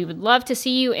 So we would love to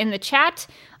see you in the chat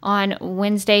on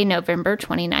Wednesday, November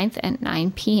 29th at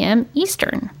 9 p.m.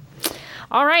 Eastern.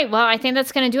 All right. Well, I think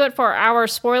that's going to do it for our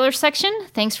spoiler section.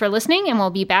 Thanks for listening. And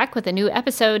we'll be back with a new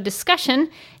episode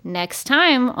discussion next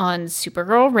time on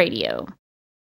Supergirl Radio.